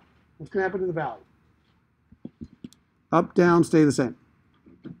going to happen? What's going to happen to the value? Up, down, stay the same.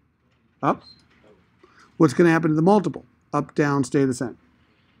 Up. What's going to happen to the multiple? Up, down, stay the same.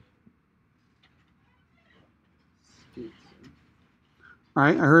 All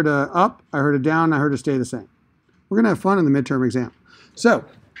right, I heard a up, I heard a down, I heard a stay the same. We're going to have fun in the midterm exam. So,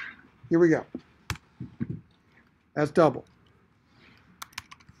 here we go. That's double.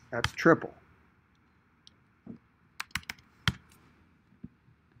 That's triple.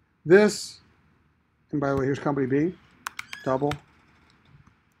 This, and by the way, here's company B, double,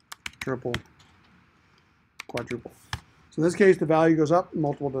 triple, quadruple. So in this case, the value goes up,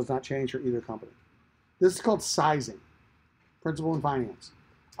 multiple does not change for either company. This is called sizing, principle in finance.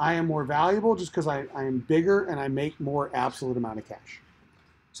 I am more valuable just because I am bigger and I make more absolute amount of cash.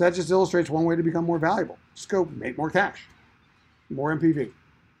 So that just illustrates one way to become more valuable. Just go make more cash, more MPV,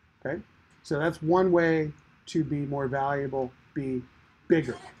 okay? So that's one way to be more valuable, be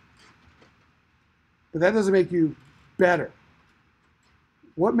bigger. But that doesn't make you better.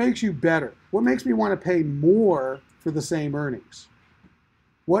 What makes you better? What makes me want to pay more for the same earnings?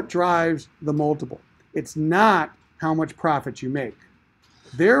 What drives the multiple? It's not how much profit you make.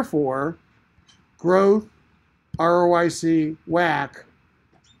 Therefore, growth, ROIC, WACC,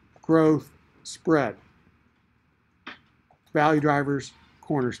 growth, spread. Value drivers,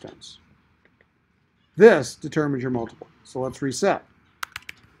 cornerstones. This determines your multiple. So let's reset.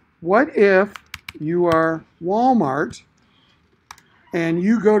 What if you are Walmart and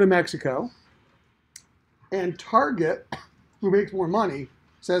you go to Mexico and Target, who makes more money,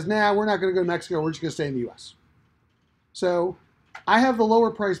 says, nah, we're not going to go to Mexico, we're just going to stay in the US. So I have the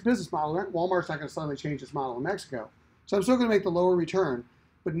lower price business model. Walmart's not going to suddenly change its model in Mexico. So I'm still going to make the lower return.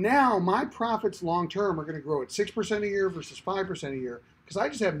 But now my profits long term are going to grow at 6% a year versus 5% a year because I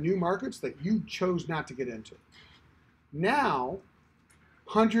just have new markets that you chose not to get into. Now,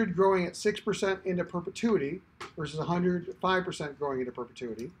 100 growing at 6% into perpetuity versus 105% growing into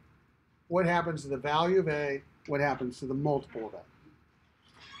perpetuity. What happens to the value of A? What happens to the multiple of A?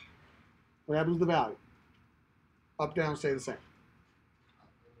 What happens to the value? Up, down, stay the same.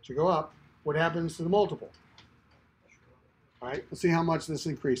 So go up. What happens to the multiple? All right, let's see how much this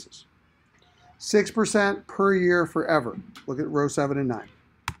increases. 6% per year forever. Look at row 7 and 9.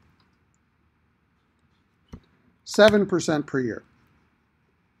 7% per year.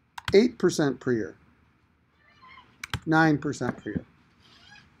 8% per year. 9% per year.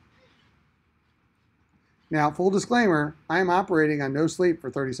 Now, full disclaimer, I am operating on no sleep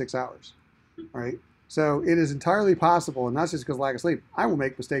for 36 hours. All right? So it is entirely possible, and not just because of lack of sleep, I will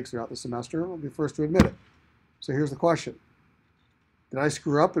make mistakes throughout the semester. I'll be the first to admit it. So here's the question. Did I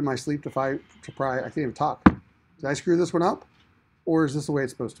screw up in my sleep I can't even talk. Did I screw this one up? Or is this the way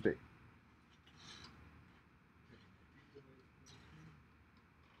it's supposed to be?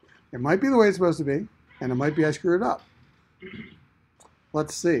 It might be the way it's supposed to be, and it might be I screwed it up.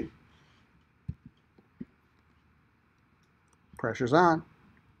 Let's see. Pressure's on.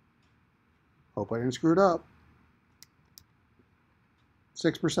 Hope I didn't screw it up.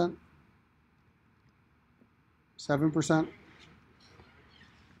 6%. 7%.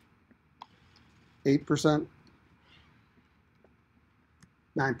 8%.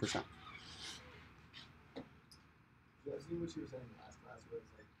 9%. I think what you were saying last class was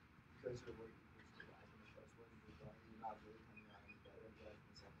like because you're working with the guys in the first one, you're not really coming out any better, but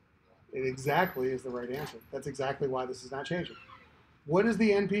in the second one you are. It exactly is the right answer. That's exactly why this is not changing. What is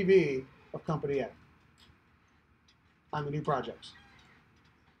the NPV of company A on the new projects?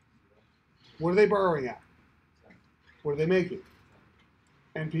 What are they borrowing at? What are they making?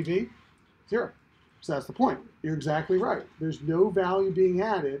 NPV? 0. So that's the point. You're exactly right. There's no value being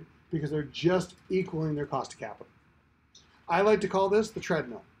added because they're just equaling their cost of capital. I like to call this the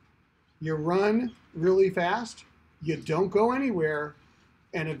treadmill. You run really fast, you don't go anywhere,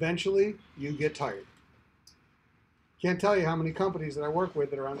 and eventually you get tired. Can't tell you how many companies that I work with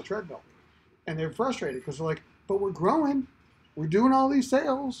that are on the treadmill. And they're frustrated because they're like, but we're growing. We're doing all these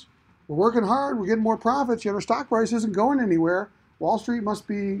sales. We're working hard. We're getting more profits. Yet our stock price isn't going anywhere. Wall Street must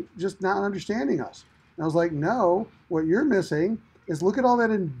be just not understanding us. And I was like, no, what you're missing is look at all that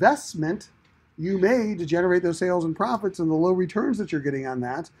investment you made to generate those sales and profits and the low returns that you're getting on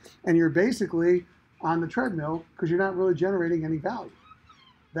that. And you're basically on the treadmill because you're not really generating any value.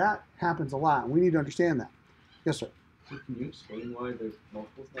 That happens a lot. And we need to understand that. Yes, sir. So can you explain why the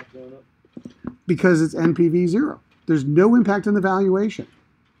multiple's not going up? Because it's NPV 0. There's no impact on the valuation.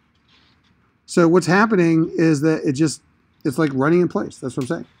 So what's happening is that it's like running in place. That's what I'm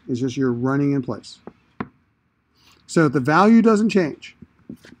saying. It's just you're running in place. So the value doesn't change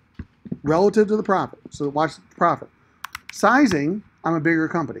relative to the profit. So watch the profit. Sizing, I'm a bigger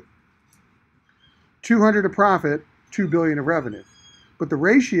company. 200 of profit, 2 billion of revenue. But the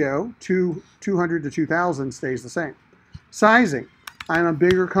ratio, 200 to 2,000 stays the same. Sizing, I'm a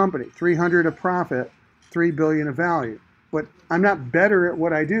bigger company. 300 of profit, 3 billion of value. But I'm not better at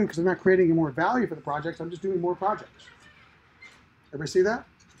what I do because I'm not creating any more value for the projects. I'm just doing more projects. Everybody see that?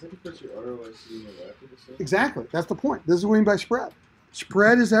 Is that because your ROIC and your WACC are the same? Exactly. That's the point. This is what we mean by spread.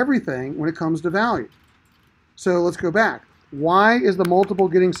 Spread is everything when it comes to value. So let's go back. Why is the multiple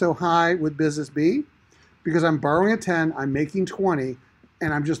getting so high with business B? Because I'm borrowing at 10, I'm making 20,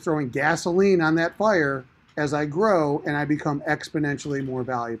 and I'm just throwing gasoline on that fire as I grow and I become exponentially more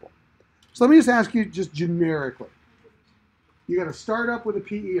valuable. So let me just ask you just generically. You got a startup with a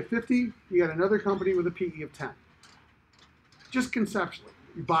PE of 50, you got another company with a PE of 10. Just conceptually,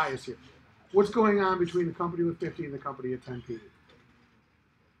 you bias here. What's going on between the company with 50 and the company at 10 PE?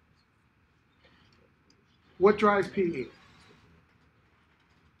 What drives PE?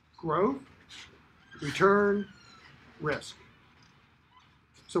 Growth, return, risk.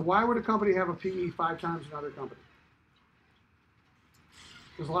 So why would a company have a PE 5 times another company?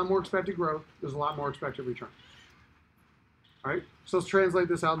 There's a lot more expected growth. There's a lot more expected return. All right? So let's translate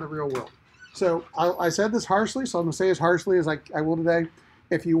this out in the real world. So I said this harshly, so I'm going to say as harshly as I will today.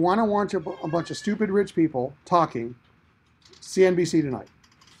 If you want to watch a bunch of stupid rich people talking, CNBC tonight.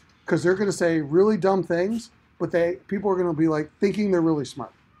 Because they're going to say really dumb things, but people are going to be like thinking they're really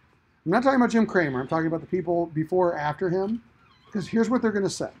smart. I'm not talking about Jim Cramer. I'm talking about the people before or after him. Because here's what they're going to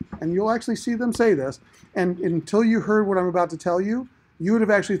say. And you'll actually see them say this. And until you heard what I'm about to tell you, you would have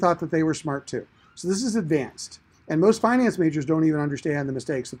actually thought that they were smart too. So this is advanced. And most finance majors don't even understand the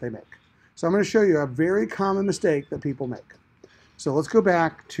mistakes that they make. So I'm going to show you a very common mistake that people make. So let's go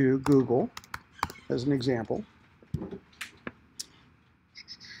back to Google as an example.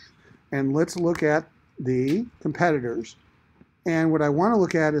 And let's look at the competitors. And what I want to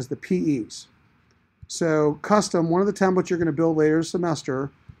look at is the PEs. So custom, one of the templates you're going to build later this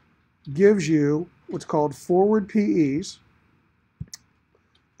semester, gives you what's called forward PEs.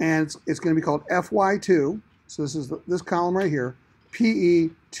 And it's going to be called FY2. So this is this column right here,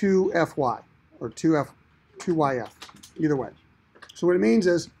 PE2FY or 2YF, either way. So what it means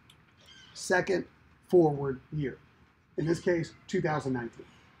is second forward year. In this case, 2019.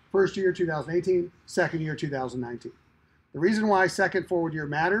 First year, 2018. Second year, 2019. The reason why second forward year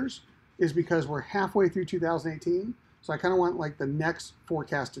matters is because we're halfway through 2018. So I kind of want like the next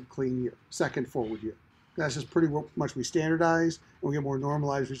forecasted clean year, second forward year. That's just pretty much we standardize and we get more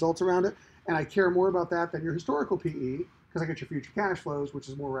normalized results around it. And I care more about that than your historical PE because I get your future cash flows, which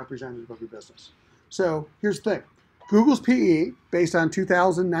is more representative of your business. So here's the thing. Google's PE, based on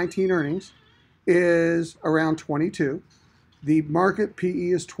 2019 earnings, is around 22. The market PE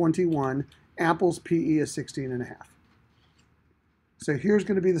is 21. Apple's PE is 16.5. So here's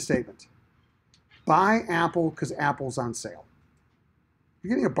going to be the statement. Buy Apple because Apple's on sale. You're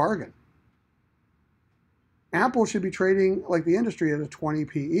getting a bargain. Apple should be trading like the industry at a 20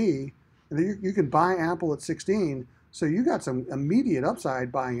 PE, and you can buy Apple at 16, so you got some immediate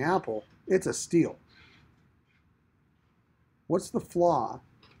upside buying Apple. It's a steal. What's the flaw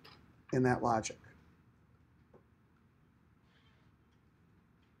in that logic?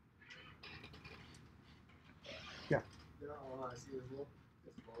 Yeah. I see as well.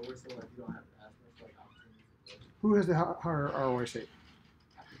 It's forward, so like you don't have as much like opportunity for growth. Who has the higher ROIC?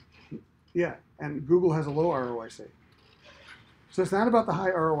 Yeah, and Google has a low ROIC. So it's not about the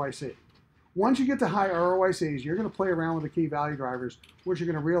high ROIC. Once you get to high ROICs, you're going to play around with the key value drivers. What you're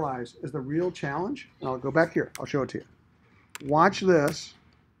going to realize is the real challenge. And I'll go back here. I'll show it to you. Watch this.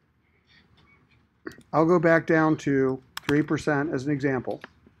 I'll go back down to 3% as an example.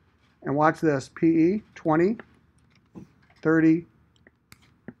 And watch this. PE, 20, 30,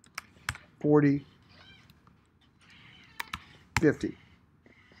 40, 50.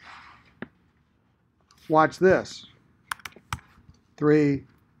 Watch this. 3,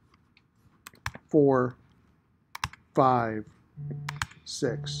 4, 5,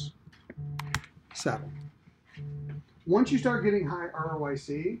 6, 7. Once you start getting high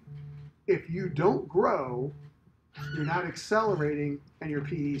ROIC, if you don't grow, you're not accelerating and your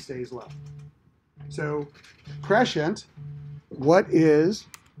PE stays low. So, prescient, what is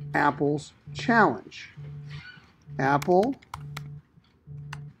Apple's challenge? Apple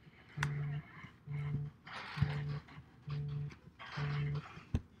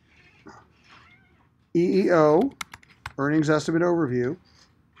EEO, earnings estimate overview,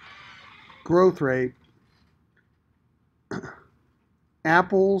 growth rate,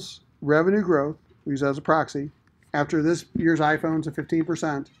 Apple's revenue growth, we use that as a proxy, after this year's iPhones at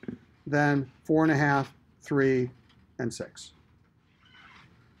 15%, then 4.5, 3, and 6.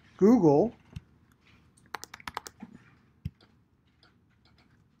 Google,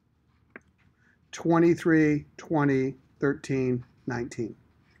 $23, 20, 13, 19.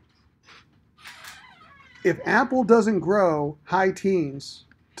 If Apple doesn't grow high teens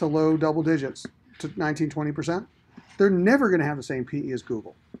to low double digits to 19, 20%, they're never going to have the same PE as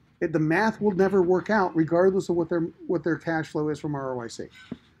Google. The math will never work out regardless of what their cash flow is from ROIC.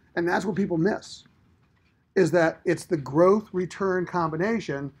 And that's what people miss, is that it's the growth return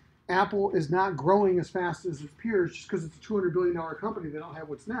combination. Apple is not growing as fast as its peers just because it's a $200 billion company. They don't have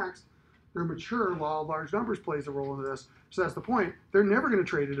what's next. They're mature. Law of large numbers plays a role into this. So that's the point. They're never going to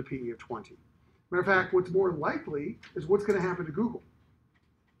trade at a PE of 20. Matter of fact, what's more likely is what's going to happen to Google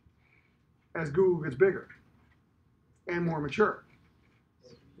as Google gets bigger and more mature.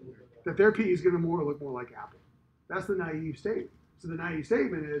 That their PE is going to look more like Apple. That's the naive statement. So the naive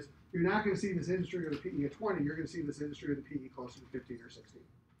statement is you're not going to see this industry with a PE of 20. You're going to see this industry with a PE closer to 15 or 16.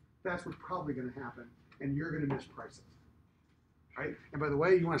 That's what's probably going to happen, and you're going to misprice it. Right? And by the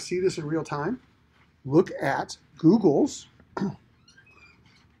way, you want to see this in real time? Look at Google's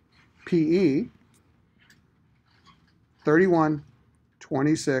PE 31,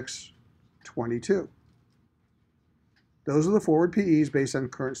 26, 22. Those are the forward PEs based on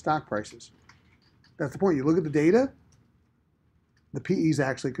current stock prices. That's the point. You look at the data, the PEs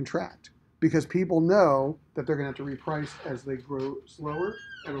actually contract because people know that they're going to have to reprice as they grow slower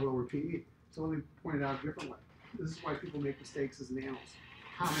at a lower PE. So let me point it out a different way. This is why people make mistakes as an analyst.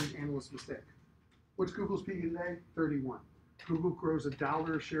 Common analyst mistake. What's Google's PE today? 31. Google grows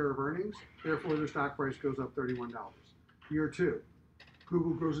 $1 a share of earnings, therefore their stock price goes up $31. Year 2,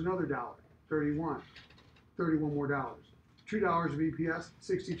 Google grows another $1. 31, 31 more dollars. $2 of EPS,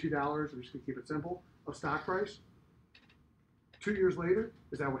 $62, I'm just gonna keep it simple, of stock price. 2 years later,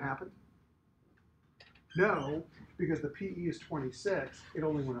 is that what happened? No, because the PE is 26, it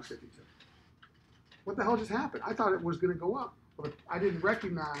only went up 52. What the hell just happened? I thought it was gonna go up, but I didn't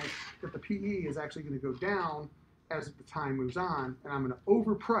recognize that the PE is actually gonna go down as the time moves on, and I'm gonna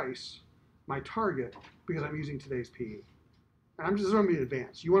overprice my target because I'm using today's PE. And I'm just gonna be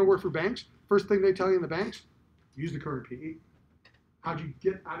advanced. You wanna work for banks? First thing they tell you in the banks, use the current PE. How'd you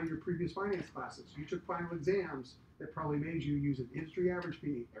get out of your previous finance classes? You took final exams that probably made you use an industry average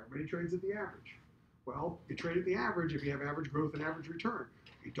PE. Everybody trades at the average. Well, you trade at the average if you have average growth and average return.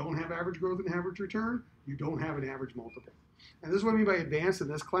 If you don't have average growth and average return, you don't have an average multiple. And this is what I mean by advanced in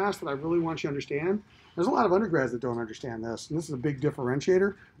this class that I really want you to understand. There's a lot of undergrads that don't understand this, and this is a big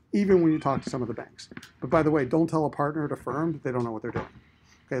differentiator, even when you talk to some of the banks. But by the way, don't tell a partner at a firm that they don't know what they're doing.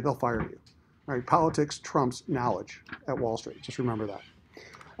 Okay, they'll fire you. All right, politics trumps knowledge at Wall Street. Just remember that.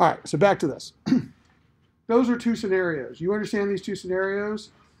 All right, so back to this. Those are two scenarios. You understand these two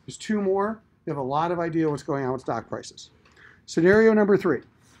scenarios? There's two more. You have a lot of idea what's going on with stock prices. Scenario number 3.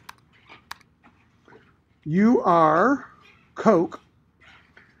 You are Coke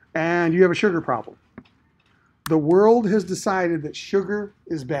and you have a sugar problem. The world has decided that sugar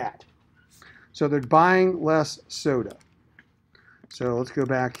is bad. So they're buying less soda. So let's go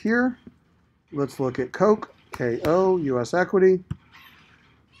back here. Let's look at Coke, KO, US equity.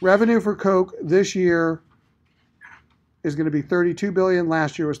 Revenue for Coke this year is going to be 32 billion.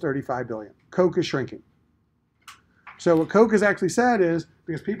 Last year was 35 billion. Coke is shrinking. So what Coke has actually said is,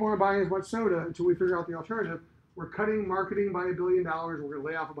 because people aren't buying as much soda until we figure out the alternative, we're cutting marketing by $1 billion. We're going to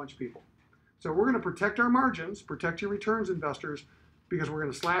lay off a bunch of people. So we're going to protect our margins, protect your returns, investors, because we're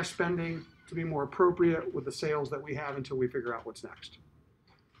going to slash spending to be more appropriate with the sales that we have until we figure out what's next.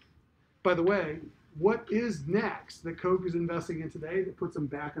 By the way, what is next that Coke is investing in today that puts them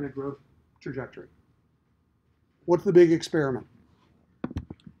back on a growth trajectory? What's the big experiment?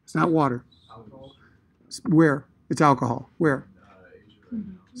 It's not water. Alcohol. Where? It's alcohol. Where?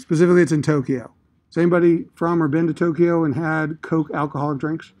 Specifically, it's in Tokyo. Has anybody from or been to Tokyo and had Coke alcoholic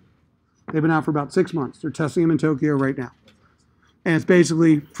drinks? They've been out for about 6 months. They're testing them in Tokyo right now. And it's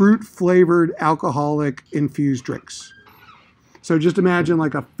basically fruit-flavored alcoholic infused drinks. So just imagine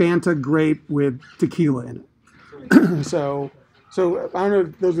like a Fanta grape with tequila in it. So I don't know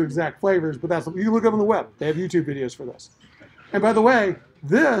if those are exact flavors, but that's, you can look up on the web. They have YouTube videos for this. And by the way,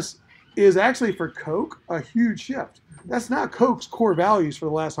 this is actually for Coke a huge shift. That's not Coke's core values for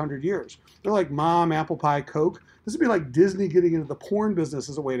the last 100 years. They're like mom, apple pie, Coke. This would be like Disney getting into the porn business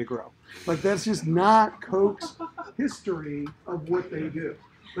as a way to grow. Like that's just not Coke's history of what they do.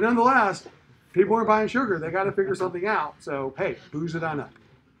 But nonetheless, people are buying sugar. They got to figure something out. So, hey, booze it on up.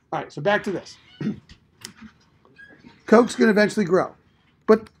 All right, so back to this. Coke's going to eventually grow.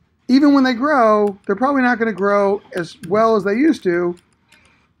 But even when they grow, they're probably not going to grow as well as they used to.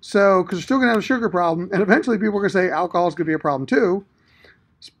 So, because they're still going to have a sugar problem. And eventually people are going to say alcohol is going to be a problem too.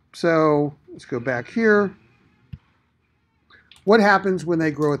 So, let's go back here. What happens when they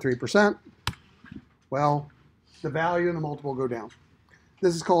grow at 3%? Well, the value and the multiple go down.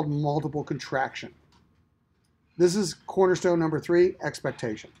 This is called multiple contraction. This is cornerstone number 3,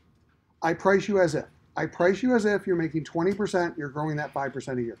 expectation. I price you as if. I price you as if you're making 20%, you're growing that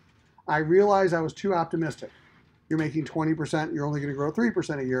 5% a year. I realize I was too optimistic. You're making 20%, you're only going to grow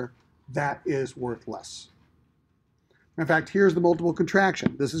 3% a year. That is worth less. In fact, here's the multiple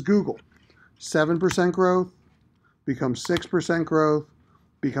contraction. This is Google. 7% growth becomes 6% growth,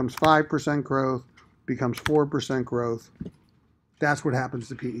 becomes 5% growth, becomes 4% growth. That's what happens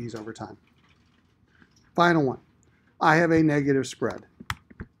to PEs over time. Final one. I have a negative spread.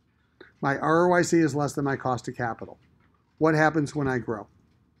 My ROIC is less than my cost of capital. What happens when I grow?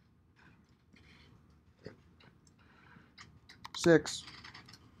 6,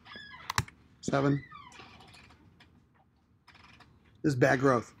 7. This is bad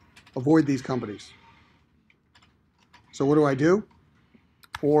growth. Avoid these companies. So what do?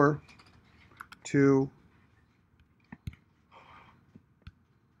 4, 2,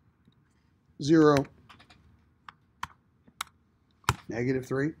 0,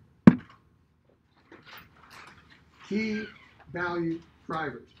 -3. Key value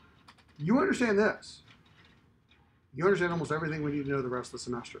drivers. You understand this. You understand almost everything we need to know the rest of the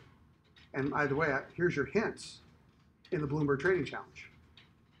semester. And by the way, here's your hints in the Bloomberg Trading Challenge.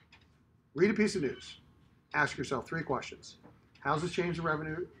 Read a piece of news. Ask yourself 3 questions. How's this change the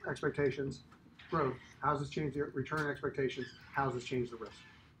revenue expectations? Growth. How's this change the return expectations? How's this change the risk?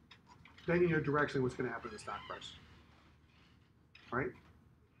 Then you know directionally what's going to happen to the stock price. All right?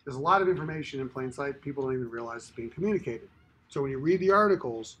 There's a lot of information in plain sight. People don't even realize it's being communicated. So when you read the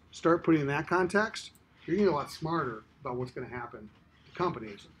articles, start putting in that context, you're going to get a lot smarter about what's going to happen to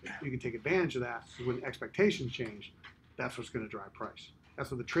companies. You can take advantage of that. When expectations change, that's what's going to drive price.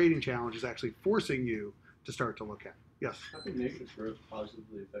 That's what the trading challenge is actually forcing you to start to look at. Yes? How can negative growth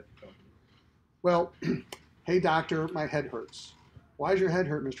positively affect the company? Well, hey doctor, my head hurts. Why does your head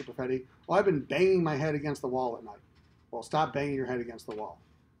hurt, Mr. Perfetti? Well, I've been banging my head against the wall at night. Well, stop banging your head against the wall.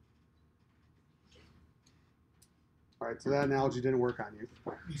 All right, so that analogy didn't work on you.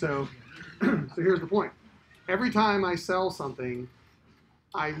 So here's the point. Every time I sell something,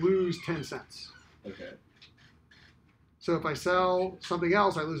 I lose 10 cents. Okay. So if I sell something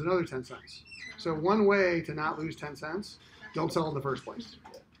else, I lose another 10 cents. So one way to not lose 10 cents, don't sell in the first place.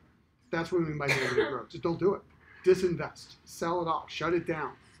 That's what we mean by negative growth. Just don't do it. Disinvest. Sell it off. Shut it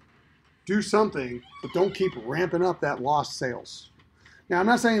down. Do something, but don't keep ramping up that lost sales. Now, I'm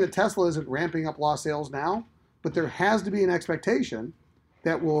not saying that Tesla isn't ramping up lost sales now, but there has to be an expectation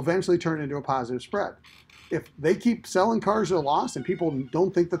that will eventually turn into a positive spread. If they keep selling cars at a loss and people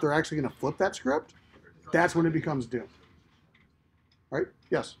don't think that they're actually going to flip that script, that's when it becomes doom. Right?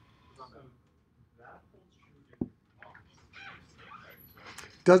 Yes?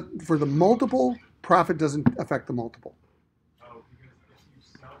 For the multiple, profit doesn't affect the multiple. Oh, because if you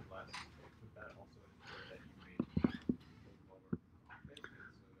sell less, would that also ensure that you made lower profit?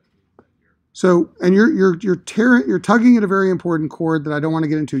 So that means that So, you're tugging at a very important chord that I don't want to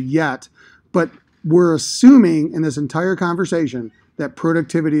get into yet, but we're assuming in this entire conversation that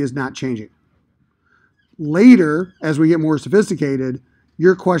productivity is not changing. Later, as we get more sophisticated,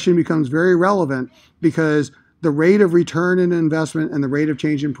 your question becomes very relevant because the rate of return in investment and the rate of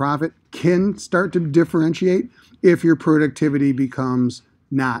change in profit can start to differentiate if your productivity becomes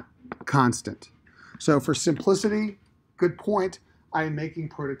not constant. So for simplicity, good point, I am making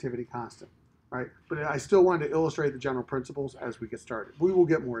productivity constant, right? But I still wanted to illustrate the general principles as we get started. We will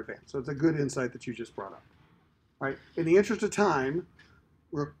get more advanced. So it's a good insight that you just brought up, right? In the interest of time,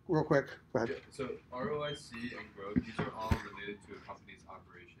 real quick, go ahead. Yeah, so ROIC and growth, these are all related to a company's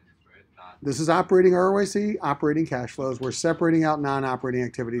operations, right? Not This is operating ROIC, operating cash flows. We're separating out non-operating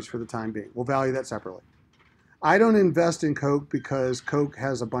activities for the time being. We'll value that separately. I don't invest in Coke because Coke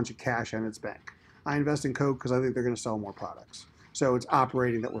has a bunch of cash in its bank. I invest in Coke because I think they're going to sell more products. So it's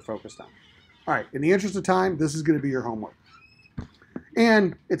operating that we're focused on. All right, in the interest of time, this is going to be your homework.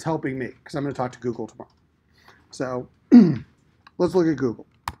 And it's helping me because I'm going to talk to Google tomorrow. So let's look at Google.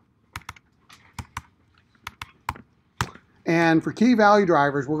 And for key value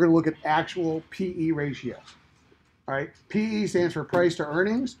drivers, we're going to look at actual PE ratios. All right, PE stands for price to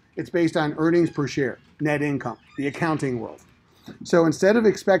earnings. It's based on earnings per share, net income, the accounting world. So instead of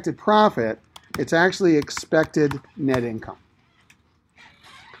expected profit, it's actually expected net income.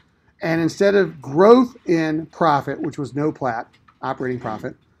 And instead of growth in profit, which was no plat, operating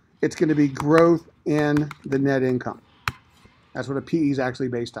profit, it's going to be growth in the net income. That's what a PE is actually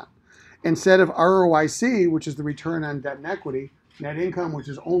based on. Instead of ROIC, which is the return on debt and equity, net income, which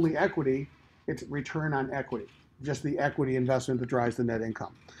is only equity, it's return on equity, just the equity investment that drives the net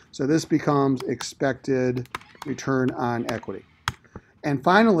income. So this becomes expected return on equity. And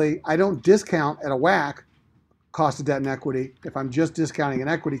finally, I don't discount at a whack cost of debt and equity. If I'm just discounting an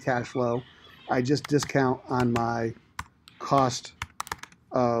equity cash flow, I just discount on my cost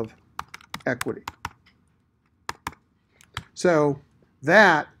of equity. So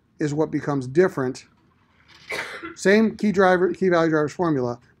that is what becomes different. Same key value drivers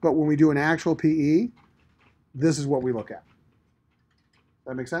formula, but when we do an actual PE, this is what we look at.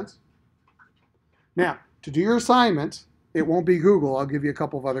 That make sense? Now, to do your assignment, it won't be Google. I'll give you a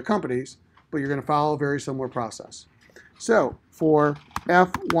couple of other companies, but you're going to follow a very similar process. So for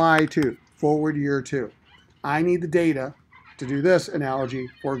FY2, forward year 2, I need the data to do this analogy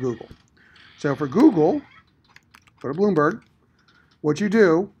for Google. So for Google, go to Bloomberg. What you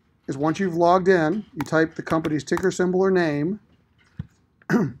do is once you've logged in, you type the company's ticker symbol or name,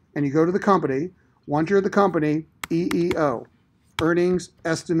 and you go to the company. Once you're at the company, EEO, Earnings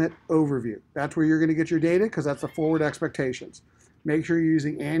Estimate Overview. That's where you're going to get your data because that's the forward expectations. Make sure you're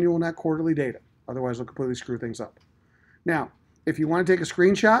using annual, not quarterly data. Otherwise, it'll completely screw things up. Now, if you want to take a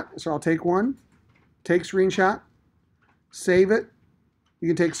screenshot, so I'll take one, take screenshot, save it. You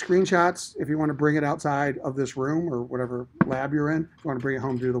can take screenshots if you want to bring it outside of this room or whatever lab you're in. If you want to bring it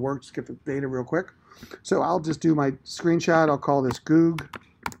home to do the work, just get the data real quick. So I'll just do my screenshot. I'll call this Goog-EEO.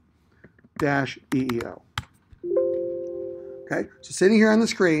 Okay, so sitting here on the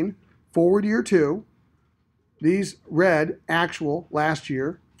screen, forward year 2, these read actual last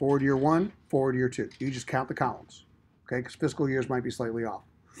year, forward year 1, forward year 2. You just count the columns, okay, because fiscal years might be slightly off.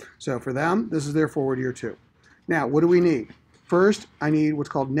 So for them, this is their forward year 2. Now, what do we need? First, I need what's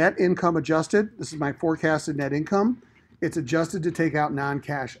called net income adjusted. This is my forecasted net income. It's adjusted to take out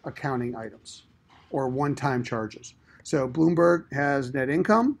non-cash accounting items or one-time charges. So Bloomberg has net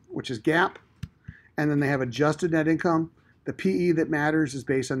income, which is GAAP, and then they have adjusted net income. The PE that matters is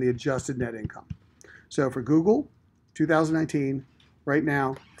based on the adjusted net income. So for Google, 2019, right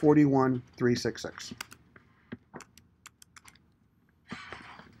now, 41,366.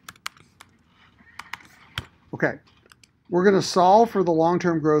 Okay, we're going to solve for the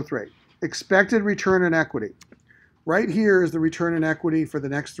long-term growth rate. Expected return on equity. Right here is the return on equity for the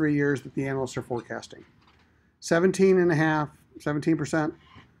next 3 years that the analysts are forecasting. 17.5%,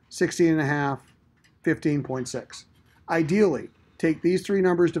 16.5%, 15.6. Ideally, take these 3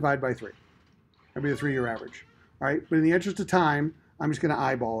 numbers, divide by 3. That'll be the 3-year average. All right, but in the interest of time, I'm just going to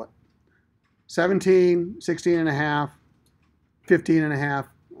eyeball it. 17, 16.5, 15.5.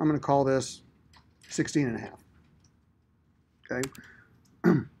 I'm going to call this 16.5. Okay,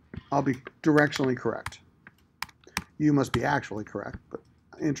 I'll be directionally correct. You must be actually correct, but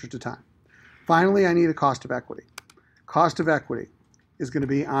interest of time. Finally, I need a cost of equity. Cost of equity is going to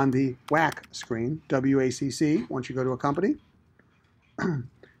be on the WACC screen, WACC, once you go to a company.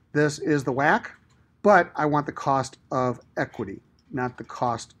 This is the WACC, but I want the cost of equity, not the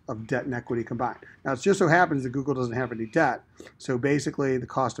cost of debt and equity combined. Now, it just so happens that Google doesn't have any debt, so basically the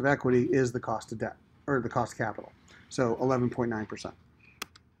cost of equity is the cost of debt, or the cost of capital, so 11.9%.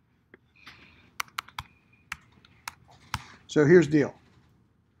 So here's the deal.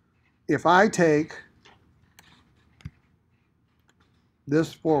 If I take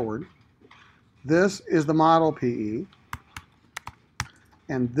this forward, this is the model PE,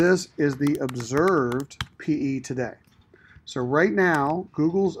 and this is the observed PE today. So right now,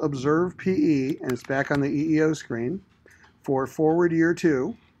 Google's observed PE, and it's back on the EEO screen, for forward year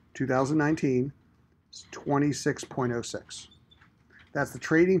 2, 2019, is 26.06. That's the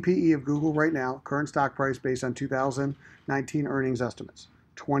trading PE of Google right now, current stock price based on 2019 earnings estimates,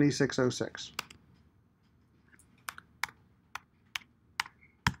 2606.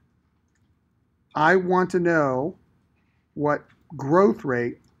 I want to know what growth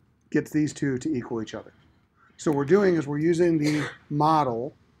rate gets these two to equal each other. So what we're doing is we're using the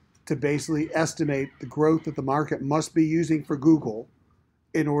model to basically estimate the growth that the market must be using for Google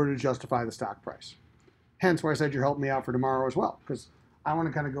in order to justify the stock price. Hence why I said you're helping me out for tomorrow as well, because I want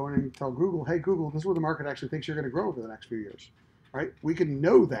to kind of go in and tell Google, hey, Google, this is where the market actually thinks you're going to grow over the next few years, right? We can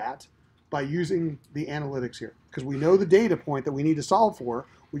know that by using the analytics here, because we know the data point that we need to solve for.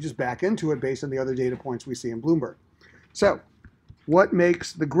 We just back into it based on the other data points we see in Bloomberg. So what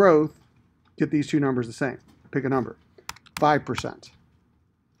makes the growth get these two numbers the same? Pick a number. 5%. It's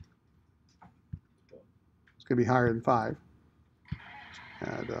going to be higher than 5.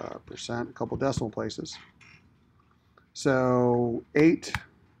 Add a percent, a couple decimal places. So 8,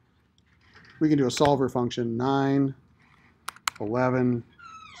 we can do a solver function, 9, 11,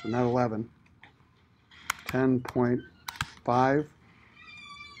 so not 11, 10.5,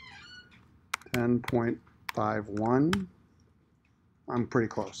 10.51. I'm pretty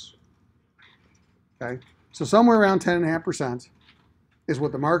close. Okay, so somewhere around 10.5% is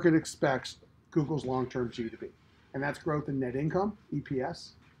what the market expects Google's long-term G to be. And that's growth in net income,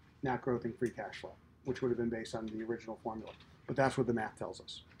 EPS, not growth in free cash flow, which would have been based on the original formula. But that's what the math tells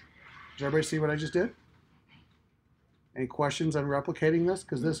us. Does everybody see what I just did? Any questions on replicating this?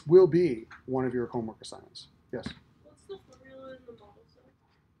 Because this will be one of your homework assignments. Yes? What's the formula in the model cell?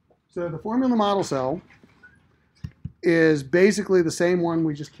 So the formula in the model cell is basically the same one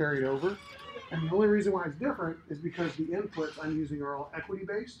we just carried over. And the only reason why it's different is because the inputs I'm using are all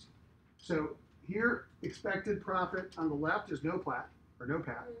equity-based. So here, expected profit on the left is no PAT.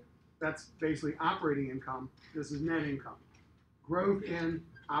 That's basically operating income. This is net income. Growth in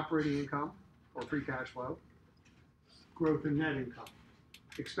operating income, or free cash flow. Growth in net income.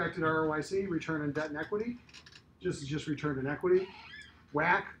 Expected ROIC, return on debt and equity. This is just return on equity.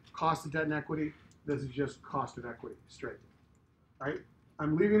 WACC, cost of debt and equity. This is just cost of equity, straight. Right?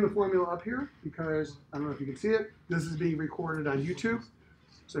 I'm leaving the formula up here because, I don't know if you can see it, this is being recorded on YouTube.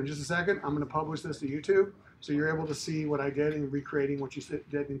 So in just a second, I'm going to publish this to YouTube. So you're able to see what I did in recreating what you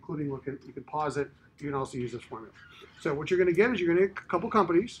did, including you can pause it. You can also use this formula. So what you're going to get is you're going to get a couple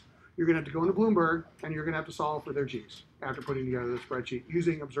companies. You're going to have to go into Bloomberg, and you're going to have to solve for their Gs after putting together the spreadsheet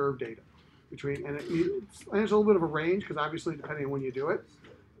using observed data. It's a little bit of a range because obviously depending on when you do it,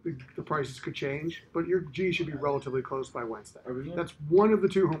 the prices could change, but your G should be relatively close by Wednesday. That's one of the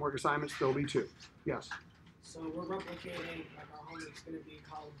 2 homework assignments. There'll be 2. Yes? So we're replicating, like our homework's going to be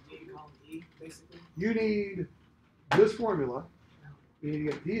column D, column E, basically. You need this formula You need to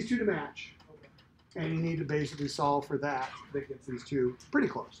get these two to match, and you need to basically solve for that. That gets these two pretty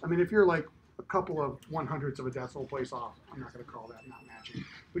close. I mean, if you're like a couple of 1/100ths of a decimal place off, I'm not going to call that not matching.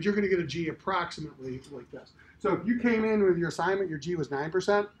 But you're going to get a G approximately like this. So if you came in with your assignment, your G was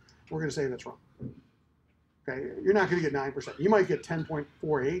 9%, we're going to say that's wrong. Okay, you're not going to get 9%. You might get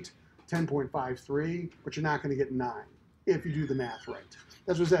 10.48, 10.53, but you're not going to get 9 if you do the math right.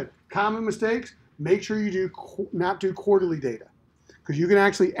 That's what I said. Common mistakes, make sure you not do quarterly data, because you can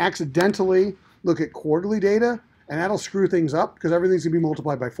actually accidentally look at quarterly data, and that'll screw things up because everything's going to be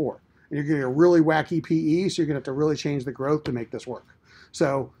multiplied by 4. And you're getting a really wacky PE, so you're going to have to really change the growth to make this work.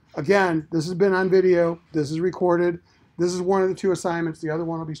 So again, this has been on video. This is recorded. This is one of the 2 assignments. The other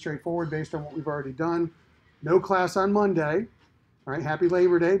one will be straightforward based on what we've already done. No class on Monday. All right, happy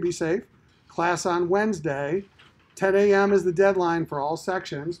Labor Day. Be safe. Class on Wednesday. 10 a.m. is the deadline for all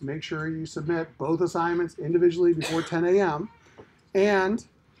sections. Make sure you submit both assignments individually before 10 a.m. And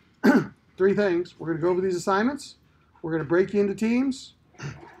 3 things. We're going to go over these assignments. We're going to break you into teams.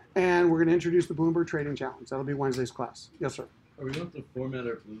 And we're going to introduce the Bloomberg Trading Challenge. That'll be Wednesday's class. Yes, sir. Are we going to format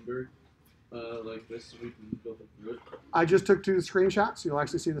our Bloomberg like this so we can go through it? I just took 2 screenshots. You'll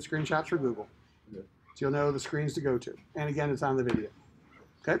actually see the screenshots for Google. Okay. So you'll know the screens to go to. And again, it's on the video.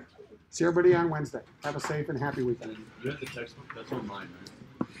 Okay? See everybody on Wednesday. Have a safe and happy weekend. And you have the textbook? That's online,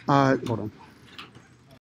 right? Hold on.